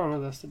going on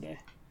with us today?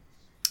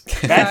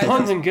 Bad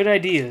puns and good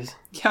ideas.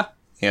 Yeah.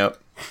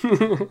 Yep.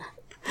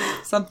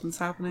 Something's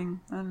happening.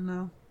 I don't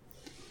know.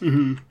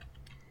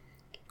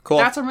 Cool.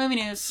 That's our movie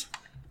news.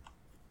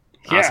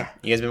 Awesome. Yeah.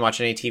 You guys been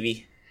watching any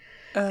TV?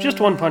 Just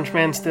One Punch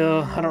Man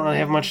still. I don't really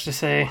have much to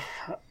say.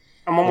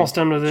 I'm almost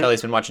done with it.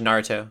 Shelly's been watching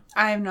Naruto.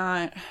 I am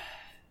not.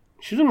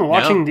 She's been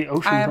watching the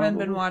Ocean. I haven't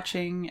probably. been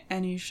watching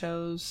any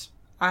shows.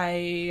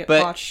 I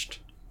But- watched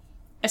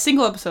a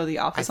single episode of The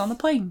Office on the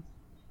plane.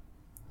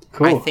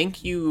 Cool. I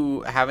think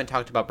you haven't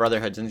talked about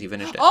Brotherhood since you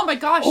finished it. Oh my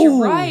gosh, Ooh,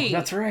 you're right.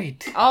 That's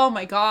right. Oh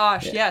my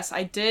gosh, yes,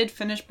 I did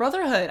finish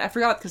Brotherhood. I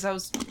forgot because I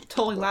was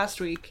totally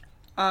last week.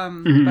 But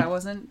I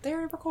wasn't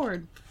there to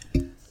record.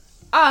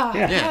 Ah,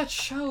 Yeah. that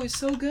show is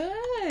so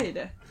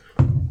good.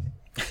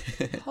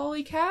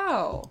 Holy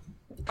cow.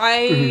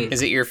 I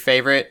Is it your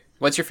favorite?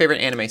 What's your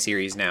favorite anime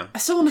series now?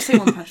 still want to say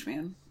One Punch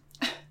Man.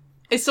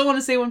 I still want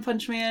to say One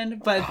Punch Man,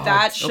 but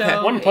that show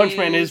okay. One Punch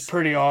Man is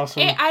pretty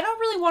awesome. I don't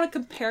really want to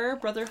compare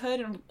Brotherhood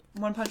and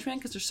One Punch Man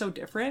because they're so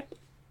different.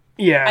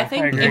 Yeah, I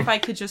think agree. if I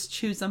could just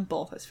choose them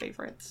both as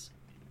favorites.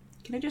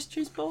 Can I just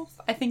choose both?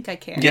 I think I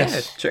can.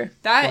 Yes. sure.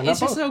 That Why not is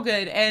just both? so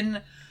good.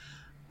 And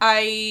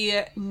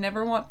I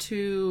never want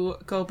to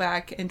go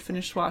back and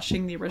finish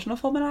watching the original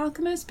Fullmetal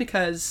Alchemist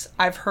because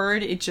I've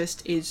heard it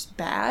just is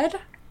bad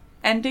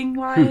ending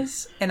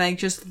wise. And I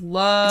just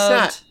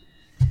loved. It's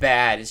not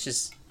bad. It's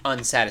just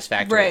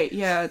unsatisfactory. Right,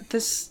 yeah.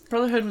 This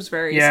Brotherhood was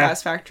very Yeah.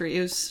 satisfactory.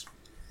 It was.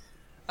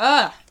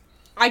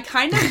 I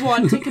kind of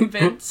want to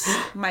convince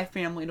my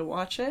family to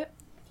watch it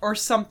or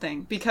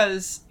something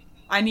because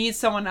I need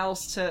someone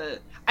else to.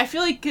 I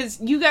feel like because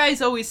you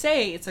guys always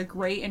say it's a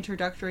great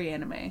introductory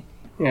anime,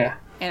 Yeah.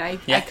 and I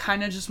Yeah.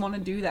 kind of just want to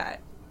do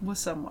that with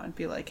someone.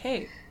 Be like,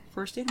 hey,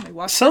 first anime,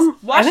 watch Some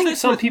this. Watch I think this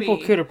some with people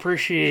me. could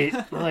appreciate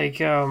like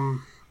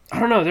I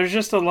don't know, there's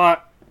just a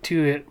lot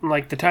to it.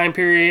 Like the time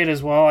period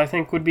as well, I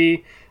think would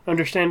be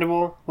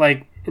understandable.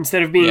 Like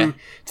instead of being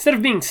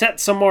set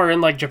somewhere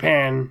in like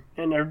Japan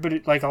and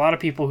everybody like a lot of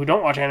people who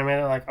don't watch anime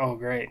they're like, "Oh,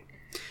 great."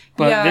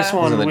 But Yeah. this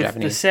one Those are the with the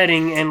Japanese.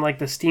 setting and like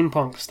the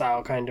steampunk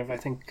style kind of I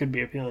think could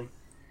be appealing.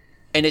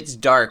 And it's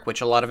dark, which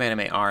a lot of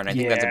anime are, and I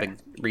think that's a Yeah. big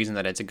reason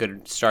that it's a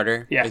good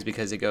starter. Yeah. Is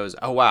because it goes,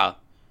 oh wow,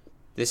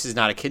 this is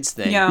not a kids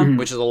thing. Yeah. Mhm.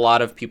 Which is a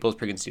lot of people's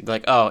preconceived,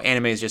 like, oh,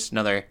 anime is just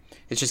another.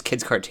 It's just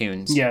kids'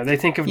 cartoons. Yeah, they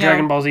think of Yeah.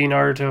 Dragon Ball Z,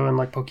 Naruto and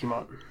like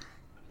Pokemon.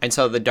 And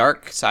so the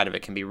dark side of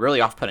it can be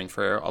really off-putting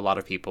for a lot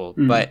of people,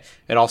 Mm-hmm. but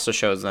it also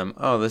shows them,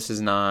 oh, this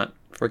is not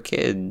for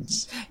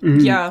kids.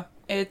 Yeah,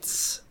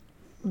 it's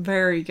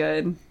very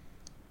good.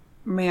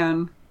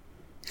 Man.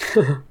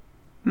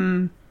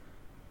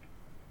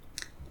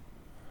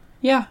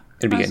 Yeah,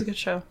 It'd be that was good. a good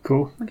show.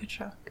 Cool. A good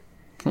show.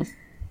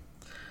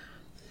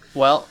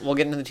 Well, we'll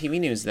get into the TV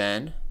news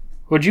then.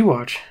 What'd you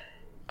watch?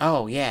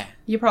 Oh yeah,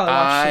 You probably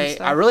watched some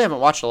stuff. I really haven't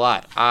watched a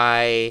lot.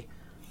 I'm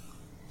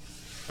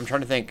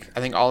trying to think. I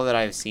think all that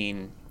I've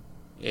seen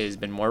has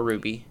been more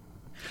Ruby.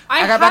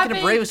 I got back into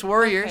haven't- Bravest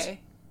Warriors. Okay.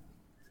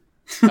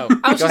 Oh,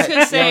 I was go just ahead.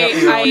 gonna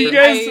say, No, I- You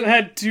guys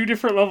had two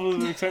different levels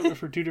of excitement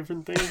for two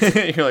different things.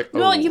 You're like, oh.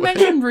 Well, you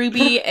mentioned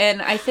Ruby,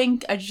 and I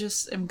think I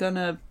just am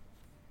gonna.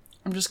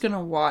 I'm just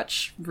gonna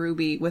watch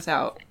Ruby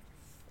without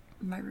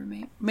my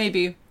roommate.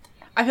 Maybe.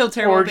 I feel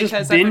terrible Or just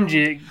because binge I've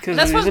been, it, because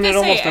That's what I was isn't it gonna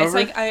almost say. It's over?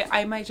 like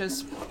I might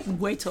just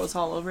wait till it's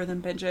all over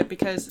then binge it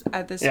because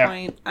at this Yeah.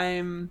 point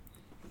I'm.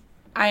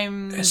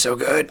 It's so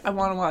good. I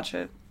want to watch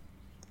it.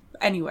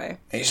 Anyway,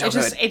 It's so it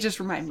good. just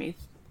reminded me.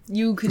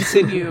 You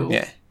continue.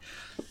 Yeah.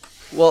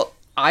 Well,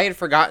 I had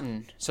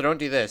forgotten, so don't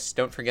do this.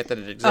 Don't forget that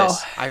it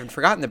exists. I had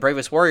forgotten that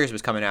Bravest Warriors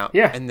was coming out.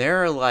 Yeah. And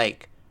there are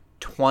like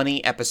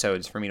 20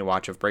 episodes for me to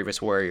watch of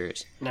Bravest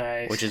Warriors,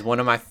 Nice. which is one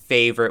of my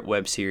favorite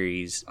web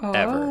series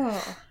ever.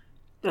 Oh.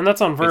 And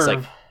that's on Verve, It's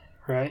like-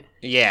 right?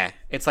 Yeah,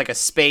 it's like a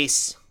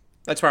space.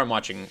 That's where I'm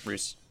watching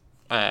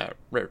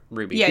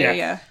Ruby. Yeah, Yeah.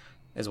 yeah.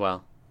 as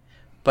well.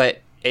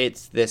 But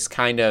it's this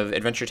kind of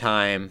Adventure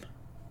Time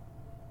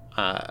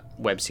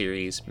web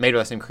series made by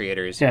the same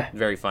creators. Yeah.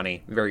 Very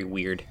funny, very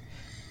weird,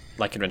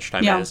 like Adventure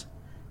Time Yeah. is.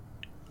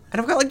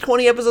 And I've got like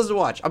 20 episodes to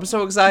watch. I'm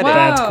so excited. Wow,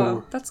 That's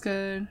cool. That's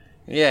good.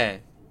 Yeah.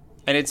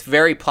 And it's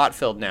very plot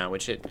filled now,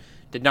 which it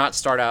did not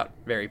start out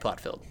very plot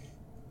filled.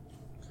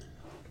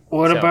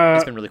 What So about?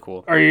 it's been really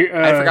cool. Are you?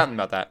 I'd forgotten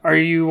about that. Are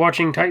you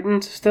watching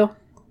Titans still?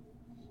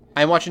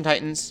 I'm watching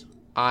Titans.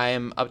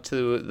 I'm up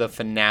to the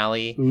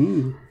finale.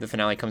 Ooh. The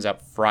finale comes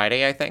out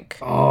Friday, I think.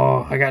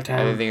 Oh, I got I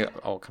time. think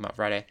it'll come out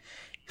Friday.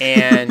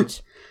 And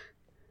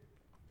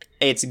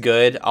it's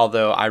good,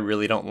 although I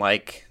really don't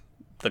like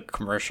the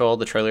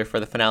trailer for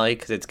the finale,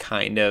 because it's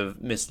kind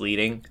of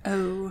misleading.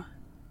 Oh.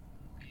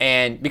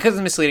 And because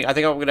it's misleading, I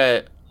think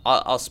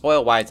I'll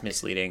spoil why it's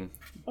misleading,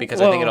 because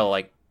I think Well, it'll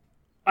like,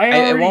 I it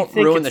already won't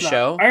think ruin it's the not-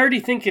 show. I already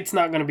think it's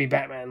not going to be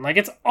Batman. Like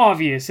it's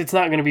obvious it's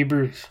not going to be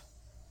Bruce.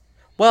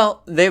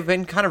 Well, there've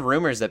been kind of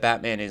rumors that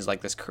Batman is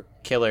like this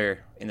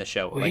killer in the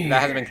show. Like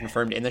that hasn't been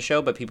confirmed in the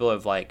show, but people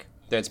have like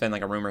there's been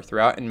like a rumor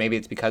throughout, and maybe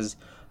it's because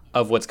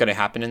of what's going to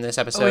happen in this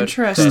episode.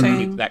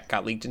 interesting. That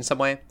got leaked in some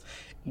way.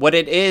 What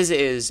it is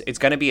it's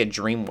going to be a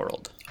dream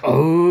world.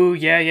 Oh,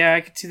 yeah,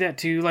 I could see that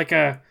too. Like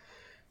a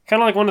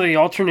kind of like one of the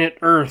alternate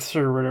Earths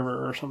or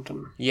whatever or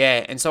something.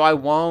 Yeah, and so I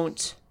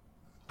won't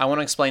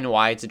explain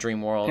why it's a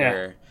dream world,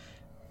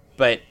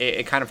 but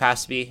it kind of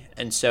has to be.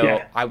 And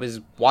so I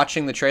was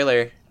watching the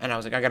trailer, and I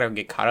was like, I gotta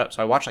get caught up.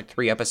 So I watched like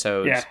 3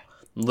 episodes,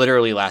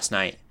 literally last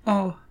night.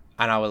 Oh.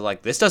 And I was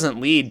like, this doesn't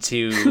lead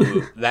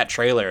to that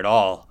trailer at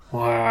all.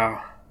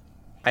 Wow.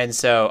 And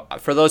so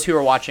for those who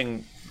are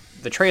watching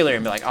the trailer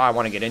and be like, oh, I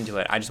want to get into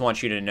it, I just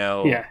want you to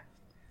know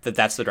that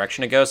that's the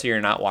direction to go, so you're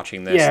not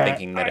watching this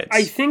thinking that it's...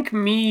 I think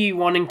me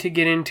wanting to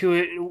get into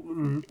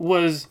it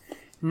was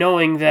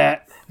knowing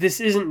that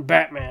this isn't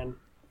Batman.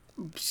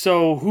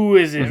 So who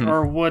is it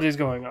or what is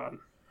going on?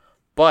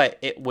 But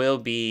it will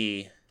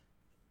be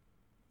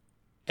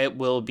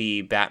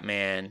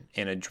Batman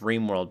in a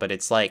dream world, but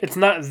it's like... It's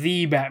not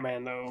the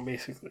Batman, though,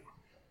 basically.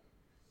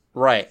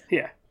 Right.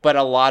 Yeah. But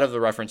a lot of the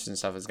references and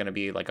stuff is going to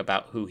be like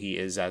about who he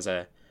is as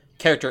a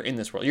character in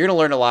this world. You're going to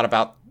learn a lot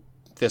about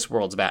this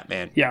world's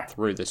Batman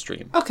through the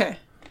stream. Okay.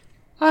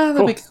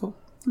 That'd be cool.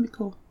 That'd be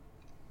cool.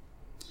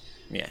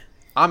 Yeah.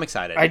 I'm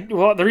excited.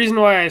 Well, the reason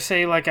why I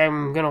say like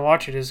I'm going to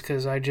watch it is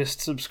because I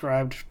just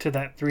subscribed to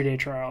that 3-day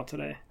trial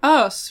today.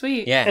 Oh,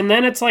 sweet. Yeah. And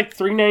then it's like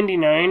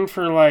 $3.99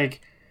 for like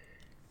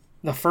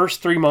the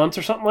first 3 months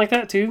or something like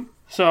that too.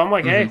 So I'm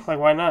like, hey, like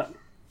why not?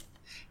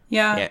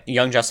 Yeah.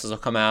 Young Justice will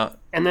come out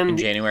and then in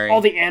January. All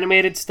the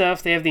animated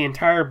stuff. They have the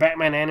entire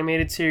Batman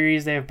animated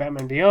series. They have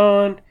Batman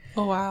Beyond.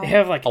 Oh, wow. They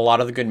have like a lot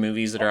of the good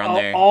movies that are on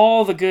there.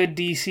 All the good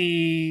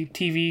DC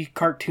TV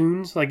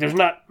cartoons. Like there's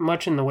not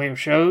much in the way of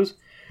shows,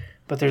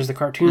 but there's the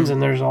cartoons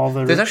and there's all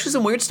the... There's actually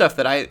some weird stuff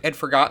that I had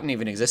forgotten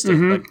even existed.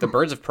 Like the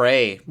Birds of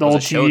Prey the was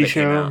old a show TV that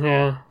came out.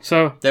 Yeah.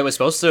 So that was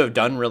supposed to have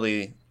done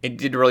really... It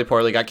did really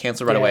poorly, got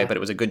canceled right away, but it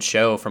was a good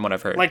show from what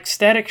I've heard. like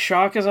Static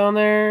Shock is on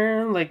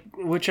there, like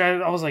which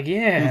I was like,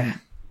 yeah.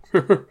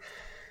 Yeah.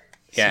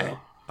 So.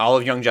 All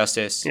of Young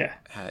Justice. Yeah.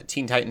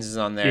 Teen Titans is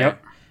on there.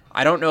 Yep.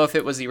 I don't know if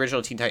it was the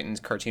original Teen Titans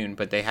cartoon,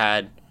 but they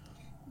had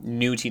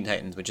new Teen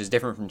Titans, which is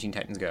different from Teen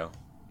Titans Go.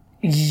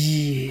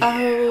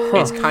 Yeah.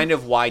 It's kind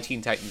of why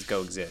Teen Titans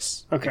Go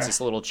exists. Okay. It's this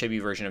little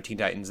chibi version of Teen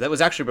Titans that was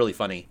actually really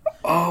funny.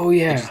 Oh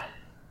yeah.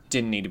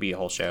 Didn't need to be a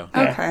whole show.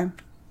 Okay.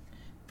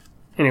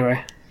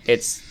 Anyway.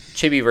 It's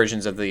chibi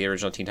versions of the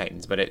original Teen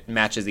Titans, but it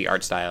matches the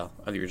art style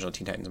of the original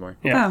Teen Titans more.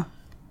 Yeah. Oh.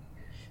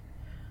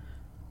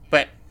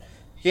 But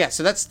yeah,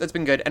 so that's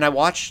been good. And I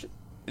watched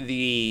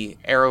the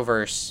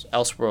Arrowverse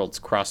Elseworlds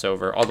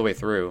crossover all the way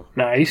through.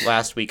 Nice.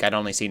 Last week I'd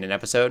only seen an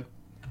episode.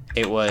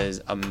 It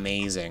was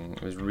amazing.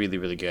 It was really,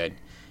 really good.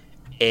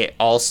 It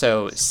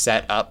also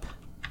set up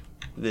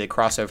the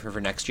crossover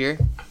for next year,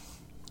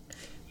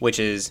 which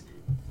is...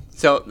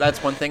 So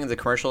that's one thing. The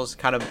commercials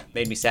kind of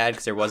made me sad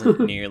because there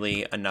wasn't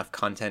nearly enough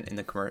content in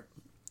the commercial.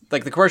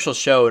 Like, the commercials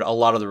showed a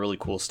lot of the really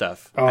cool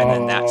stuff, and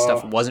then that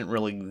stuff wasn't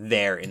really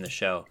there in the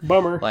show.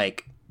 Bummer.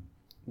 Like,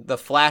 the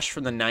Flash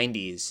from the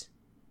 90s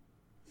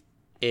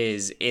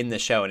is in the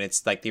show, and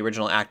it's, like, the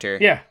original actor.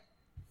 Yeah.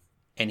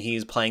 And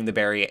he's playing the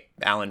Barry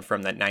Allen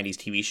from that 90s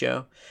TV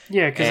show.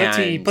 Yeah, because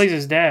he plays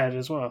his dad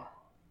as well.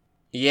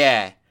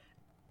 Yeah.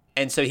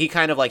 And so he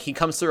kind of, like, he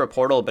comes through a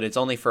portal, but it's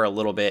only for a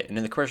little bit. And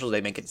in the commercials,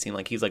 they make it seem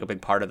like he's, like, a big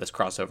part of this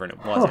crossover, and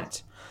it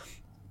wasn't.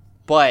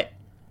 But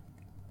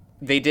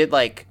they did,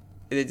 like...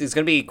 It's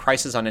going to be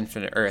Crisis on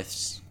Infinite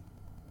Earths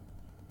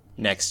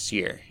next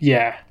year.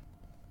 Yeah.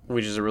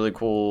 Which is a really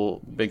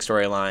cool, big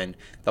storyline.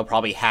 They'll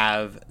probably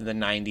have the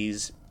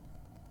 90s,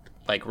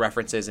 like,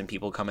 references and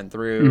people coming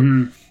through.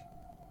 Mm-hmm.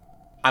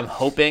 I'm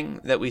hoping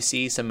that we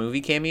see some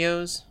movie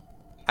cameos.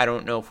 I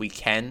don't know if we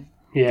can.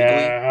 Yeah,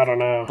 legally, I don't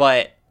know.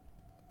 But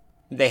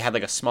they had,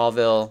 like, a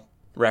Smallville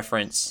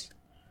reference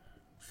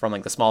from,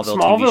 like, the Smallville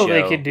TV show. Smallville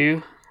they could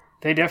do.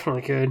 They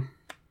definitely could.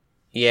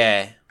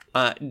 Yeah.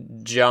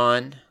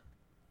 John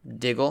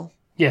Diggle.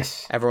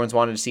 Yes. Everyone's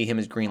wanted to see him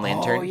as Green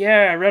Lantern. Oh,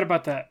 yeah, I read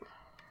about that.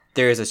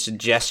 There is a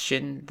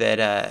suggestion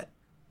that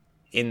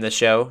in the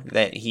show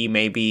that he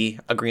may be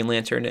a Green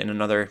Lantern in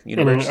another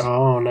universe.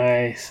 Oh,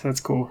 nice. That's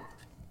cool.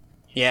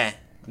 Yeah.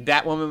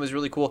 Batwoman was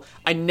really cool.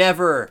 I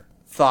never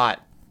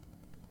thought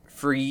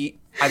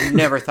I've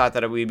never thought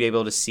that we'd be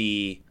able to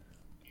see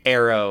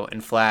Arrow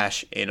and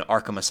Flash in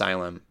Arkham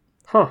Asylum.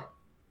 Huh.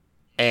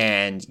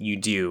 And you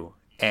do.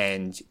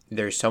 And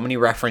there's so many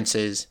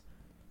references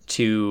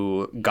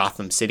to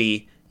Gotham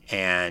City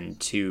and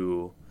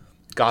to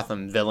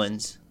Gotham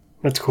villains.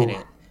 That's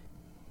cool.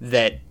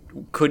 That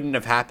couldn't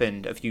have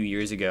happened a few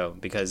years ago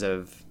because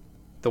of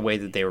the way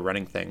that they were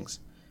running things.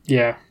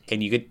 Yeah.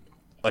 And you get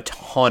a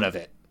ton of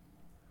it.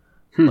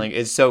 Like,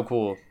 it's so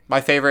cool.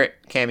 My favorite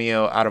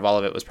cameo out of all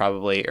of it was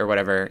probably, or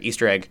whatever,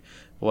 Easter egg,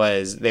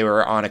 was they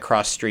were on a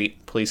cross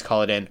street, police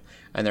call it in,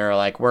 and they were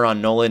like, we're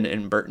on Nolan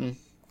and Burton.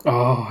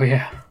 Oh,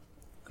 yeah.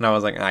 And I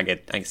was like,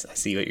 I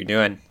see what you're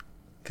doing,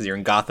 because you're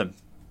in Gotham.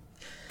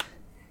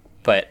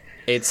 But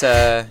It's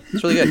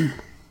really good.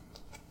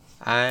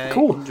 I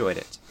Cool. enjoyed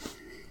it.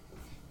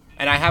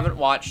 And I haven't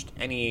watched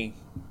any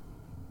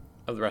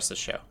of the rest of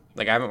the show.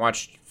 Like, I haven't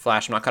watched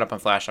Flash. I'm not caught up on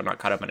Flash. I'm not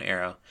caught up on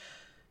Arrow.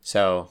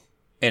 So,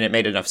 and it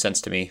made enough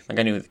sense to me. Like,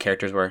 I knew who the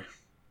characters were.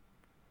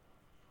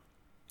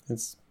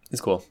 It's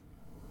cool.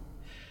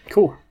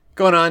 Cool.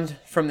 Going on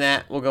from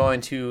that, we'll go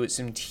into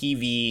some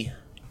TV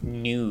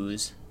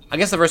news. I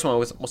guess the first one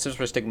was, well, since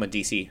we're sticking with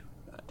DC,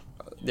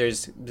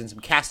 there's been some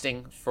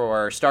casting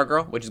for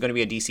Stargirl, which is going to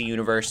be a DC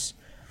Universe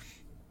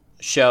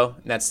show.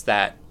 And that's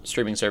that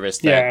streaming service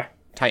that Yeah.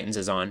 Titans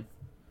is on.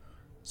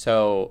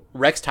 So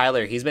Rex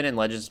Tyler, he's been in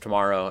Legends of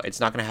Tomorrow. It's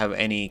not going to have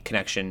any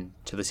connection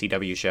to the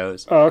CW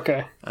shows. Oh,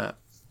 okay.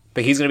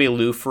 But he's going to be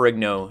Lou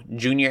Ferrigno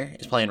Jr.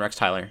 is playing Rex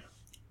Tyler,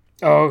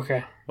 Oh,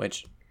 okay.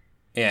 which,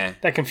 yeah.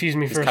 That confused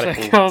me for a kinda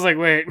second. cool. I was like,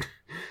 wait.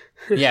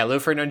 Yeah, Lou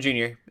Ferrigno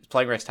Jr. is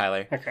playing Rex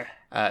Tyler. Okay.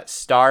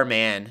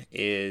 Starman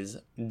is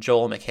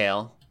Joel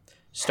McHale.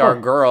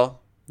 Stargirl,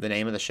 the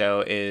name of the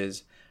show,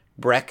 is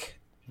Breck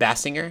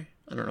Bassinger.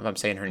 I don't know if I'm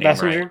saying her name right.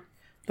 Bassinger,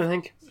 I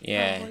think.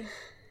 Yeah. Probably.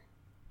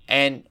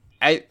 And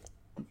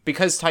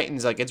because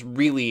Titans, like, it's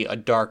really a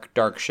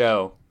dark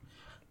show.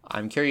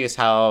 I'm curious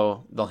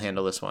how they'll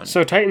handle this one.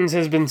 So Titans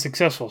has been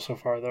successful so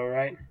far, though,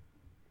 right?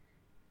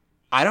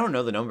 I don't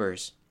know the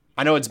numbers.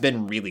 I know it's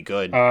been really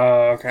good.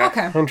 Okay.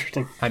 Okay.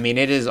 Interesting. I mean,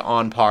 it is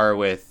on par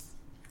with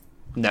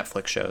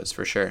Netflix shows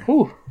for sure.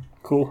 Ooh,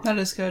 cool. That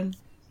is good.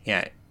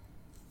 Yeah.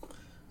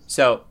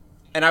 So,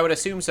 and I would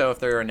assume so if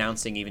they're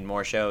announcing even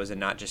more shows and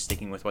not just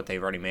sticking with what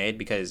they've already made,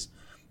 because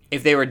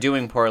if they were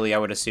doing poorly, I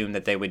would assume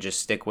that they would just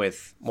stick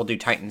with, we'll do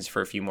Titans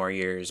for a few more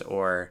years,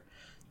 or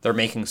they're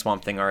making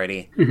Swamp Thing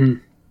already. Mm-hmm.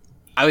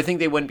 I would think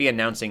they wouldn't be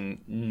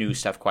announcing new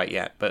stuff quite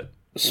yet, but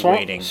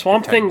waiting.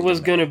 Swamp for Thing Titans to was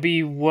do going to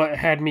be what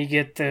had me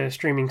get the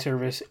streaming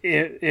service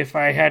if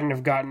I hadn't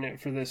have gotten it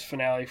for this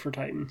finale for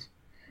Titans.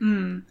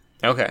 that.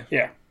 Okay.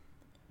 Yeah.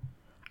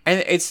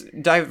 And it's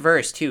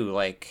diverse too.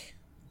 Like,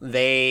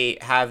 they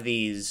have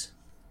these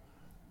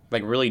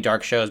like really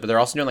dark shows, but they're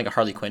also doing like a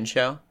Harley Quinn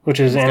show. Which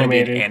is It's going to be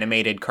animated. an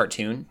animated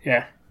cartoon.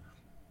 Yeah.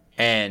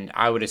 And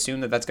I would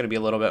assume that that's going to be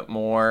a little bit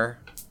more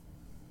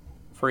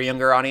for a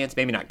younger audience.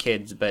 Maybe not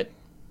kids, but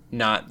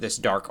not this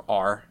dark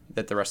R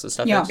that the rest of the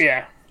stuff Yeah. is.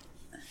 Yeah.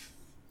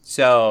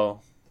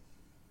 So,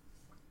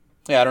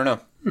 yeah, I don't know.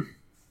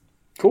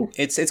 Cool.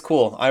 It's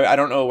cool. I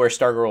don't know where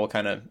Stargirl will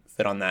kind of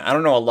fit on that. I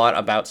don't know a lot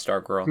about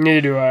Stargirl,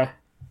 Neither do I.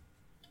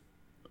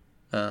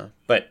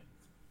 but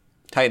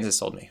Titans has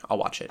sold me. I'll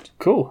watch it.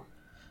 Cool.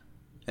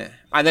 Yeah.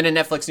 And then in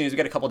Netflix news, we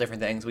got a couple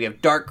different things. We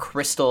have Dark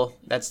Crystal.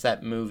 That's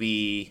that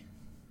movie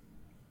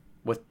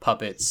with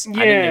puppets. I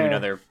didn't even Yeah.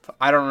 know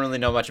I don't really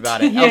know much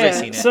about it. I've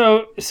seen it.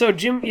 So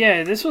Jim.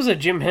 Yeah, this was a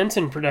Jim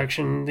Henson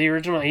production, the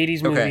original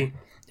 '80s movie, Okay.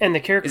 and the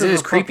characters. Is it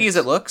as were creepy as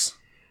puppets. it looks?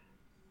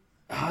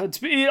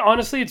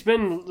 Honestly, it's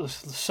been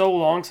so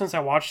long since I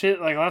watched it.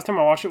 Like last time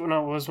I watched it when I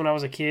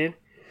was a kid.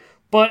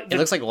 But It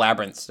looks like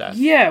Labyrinth stuff.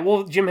 yeah,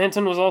 well, Jim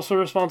Henson was also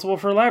responsible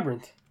for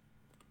Labyrinth.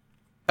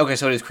 Okay,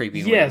 so it is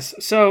creepy. Yes.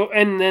 So,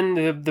 and then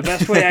the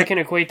best way I can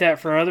equate that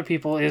for other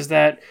people is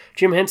that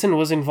Jim Henson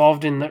was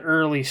involved in the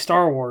early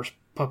Star Wars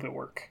puppet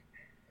work.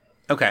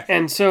 Okay.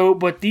 And so,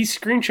 but these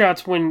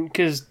screenshots,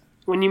 because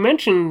when you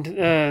mentioned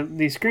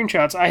these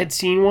screenshots, I had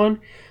seen one,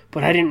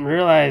 but I didn't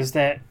realize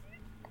that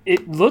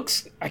it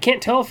looks, I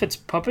can't tell if it's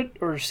puppet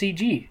or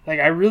CG.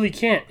 Like, I really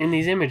can't in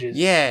these images.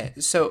 Yeah,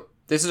 so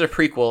this is a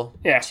prequel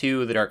Yeah.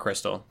 to The Dark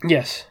Crystal,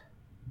 Yes.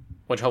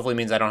 which hopefully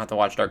means I don't have to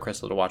watch Dark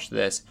Crystal to watch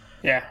this.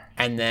 Yeah.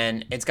 And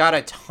then it's got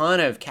a ton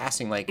of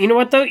casting, like, You know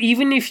what, though?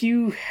 Even if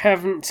you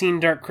haven't seen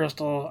Dark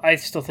Crystal, I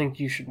still think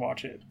you should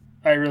watch it.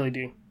 I really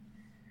do.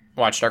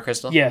 watch Dark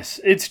Crystal? Yes,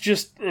 it's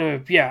just,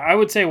 yeah, I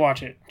would say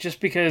watch it. Just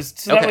because,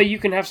 so that Okay. way you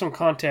can have some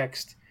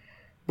context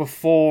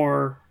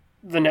before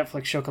the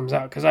Netflix show comes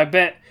out. Because I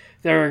bet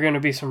there are going to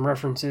be some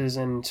references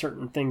and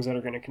certain things that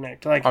are going to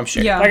connect. Like, I'm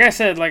sure. Yeah. like I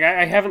said, like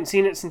I haven't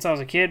seen it since I was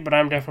a kid, but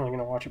I'm definitely going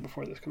to watch it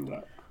before this comes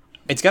out.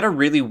 It's got a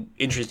really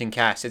interesting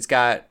cast. It's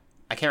got,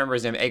 I can't remember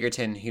his name,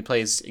 Egerton. He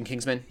plays in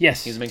Kingsman.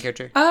 Yes. He's the main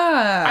character.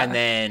 Ah. And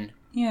then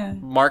yeah.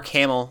 Mark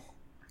Hamill,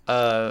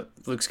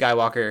 Luke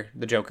Skywalker,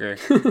 the Joker.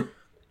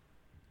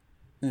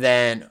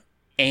 Then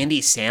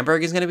Andy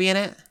Samberg is going to be in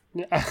it.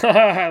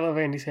 I love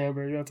Andy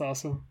Samberg. That's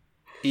awesome.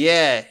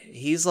 Yeah,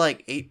 he's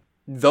like,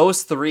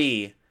 those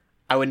three,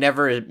 I would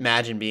never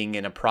imagine being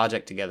in a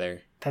project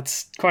together.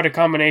 That's quite a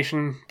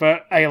combination,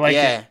 but I like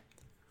Yeah. it.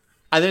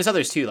 And there's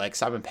others too, like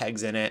Simon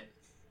Pegg's in it.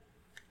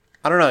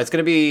 I don't know,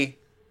 it'll be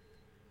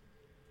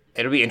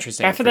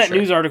interesting. After for that sure.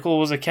 news article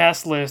was a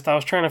cast list, I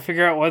was trying to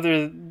figure out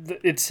whether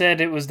it said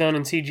it was done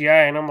in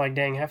CGI, and I'm like,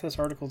 dang, half this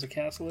article's a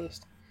cast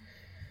list.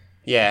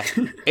 Yeah,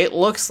 it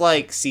looks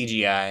like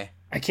CGI.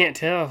 I can't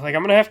tell. Like,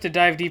 I'm gonna have to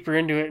dive deeper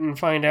into it and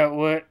find out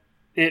what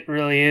it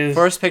really is.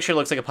 First picture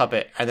looks like a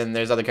puppet, and then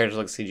there's other characters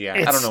that look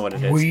CGI. I don't know what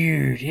it is.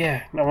 Weird,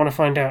 yeah. I want to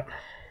find out.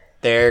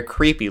 They're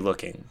creepy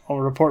looking. I'll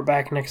report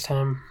back next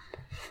time.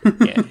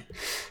 Yeah.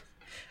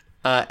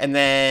 And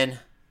then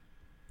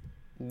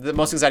the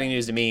most exciting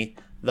news to me,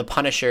 The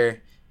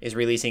Punisher is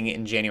releasing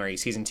in January,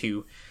 season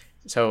 2.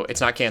 So it's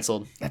not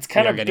canceled. That's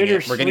kind of We're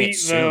bittersweet, getting it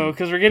soon. though,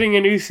 because we're getting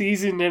a new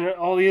season and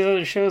all these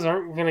other shows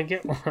aren't going to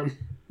get one.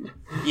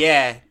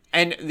 Yeah,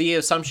 and the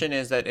assumption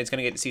is that it's going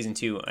to get to season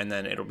 2, and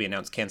then it'll be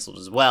announced canceled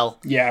as well.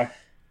 Yeah.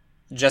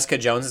 Jessica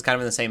Jones is kind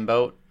of in the same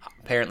boat.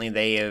 Apparently,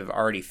 they have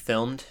already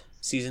filmed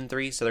season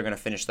 3, so they're going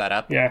to finish that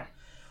up. Yeah.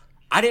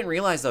 I didn't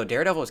realize, though,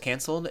 Daredevil was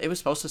canceled. It was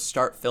supposed to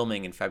start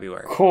filming in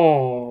February.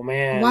 Cool,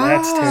 man. Wow.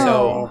 That's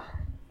terrible.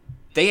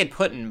 They had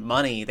put in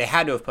money. They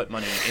had to have put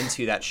money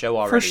into that show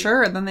already. For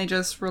sure. And then they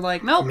just were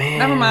like, nope, Man.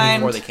 never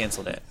mind. Before they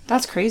canceled it.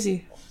 That's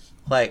crazy.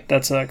 Like,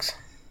 That sucks.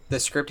 the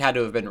script had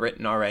to have been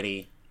written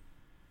already.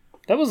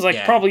 That was like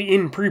Yeah. probably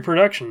in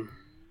pre-production.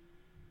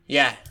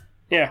 Yeah.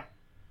 Yeah.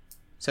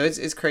 So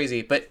it's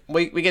crazy. But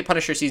we get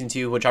Punisher season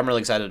 2, which I'm really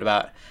excited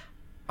about.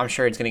 I'm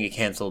sure it's going to get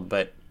canceled,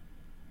 but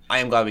I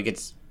am glad we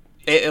get...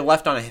 It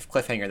left on a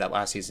cliffhanger that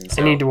last season.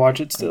 So I need to watch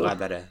it I'm still. glad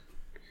that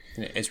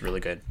it's really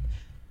good.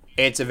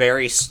 It's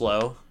very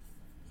slow.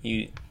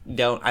 I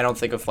don't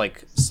think of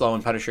like slow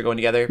and Punisher going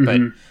together, but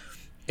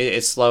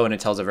it's slow and it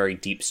tells a very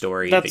deep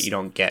story that you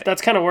don't get.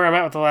 That's kind of where I'm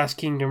at with The Last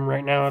Kingdom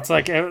right now. It's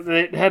like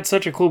it had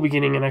such a cool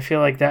beginning, and I feel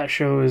like that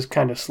show is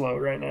kind of slow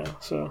right now.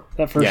 So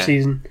that first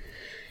season,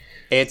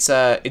 It's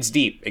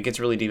deep. It gets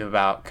really deep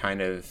about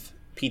kind of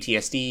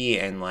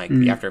PTSD and like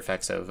the after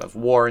effects of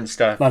war and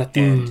stuff. a lot of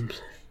And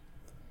themes.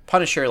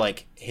 Punisher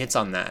like hits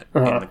on that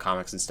in the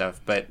comics and stuff,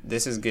 but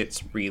this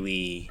gets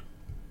really.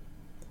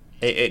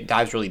 It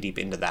dives really deep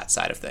into that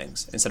side of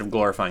things instead of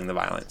glorifying the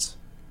violence,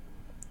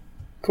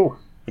 Cool.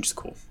 which is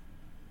cool.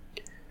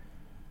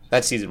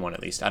 That's season 1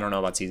 at least. I don't know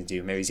about season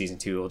 2. Maybe season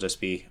 2 will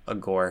just be a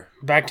gore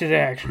Back to the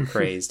action.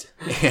 praised.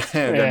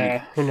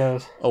 Yeah, who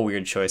knows? A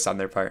weird choice on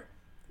their part.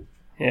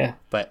 Yeah.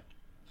 But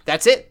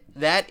that's it.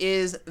 That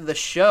is the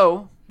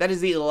show. That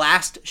is the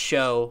last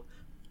show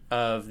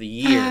of the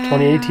year.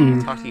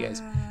 2018. Talk to you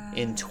guys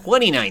in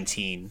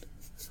 2019.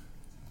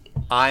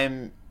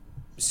 I'm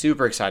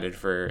super excited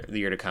for the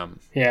year to come.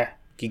 Yeah.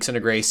 Geeks Under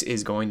Grace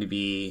is going to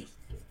be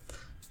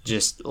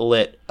just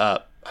lit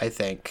up, I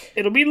think.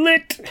 It'll be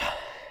lit. You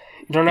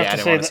don't have Yeah, I to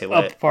didn't say wanna the say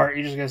up lit. part.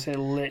 You just gotta say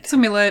lit. It's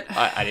going to be lit.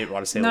 I didn't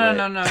want to say No,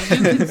 lit. no.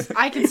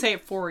 I can say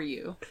it for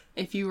you.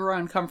 If you were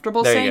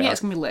uncomfortable There you saying go. it,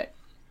 it's going to be lit.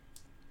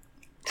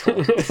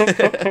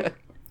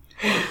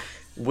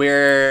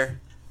 We're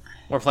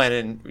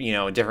planning,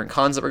 different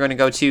cons that we're going to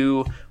go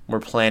to. We're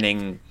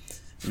planning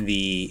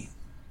the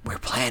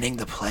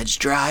pledge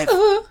drive.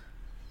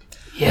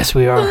 Yes,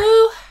 we are.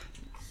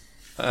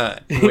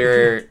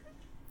 There's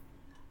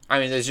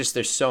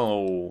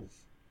so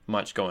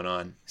much going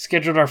on.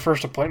 Scheduled our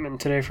first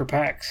appointment today for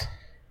PAX.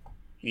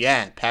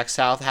 Yeah, PAX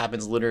South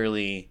happens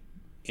literally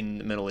in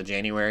the middle of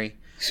January.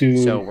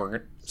 Soon. So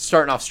we're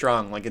starting off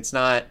strong. Like it's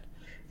not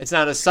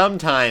a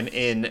sometime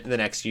in the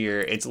next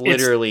year. It's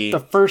literally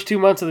It's the first 2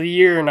 months of the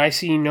year, and I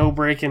see no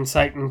break in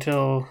sight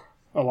until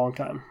a long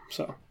time.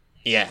 So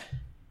yeah.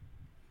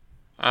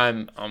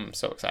 I'm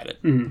so excited.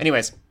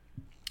 Anyways,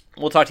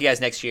 we'll talk to you guys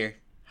next year.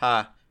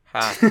 Ha.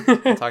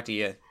 I'll talk to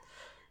you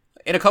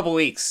in a couple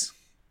weeks.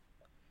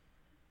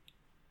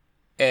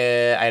 I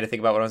had to think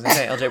about what I was going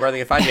to say. LJ, where are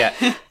they going to find you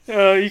at?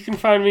 you can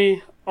find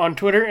me on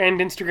Twitter and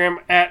Instagram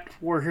at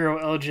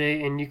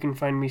WarHeroLJ, and you can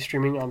find me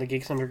streaming on the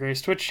Geeks Under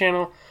Grace Twitch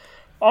channel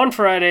on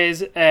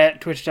Fridays at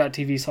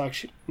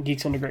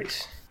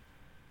twitch.tv/geeksundergrace.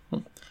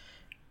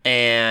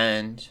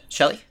 And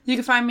Shelly? You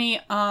can find me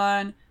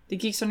on the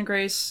Geeks Under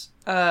Grace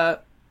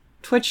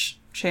Twitch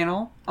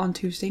channel on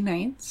Tuesday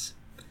nights.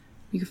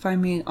 You can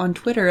find me on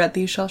Twitter at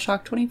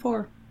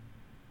TheShellShock24.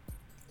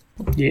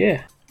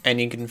 Yeah. And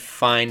you can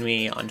find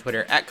me on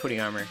Twitter at Cody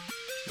Armor.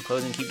 In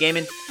closing, keep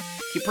gaming,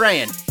 keep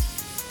praying,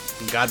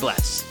 and God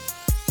bless.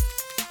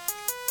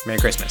 Merry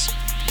Christmas.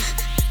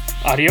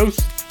 Adios.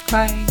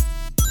 Bye.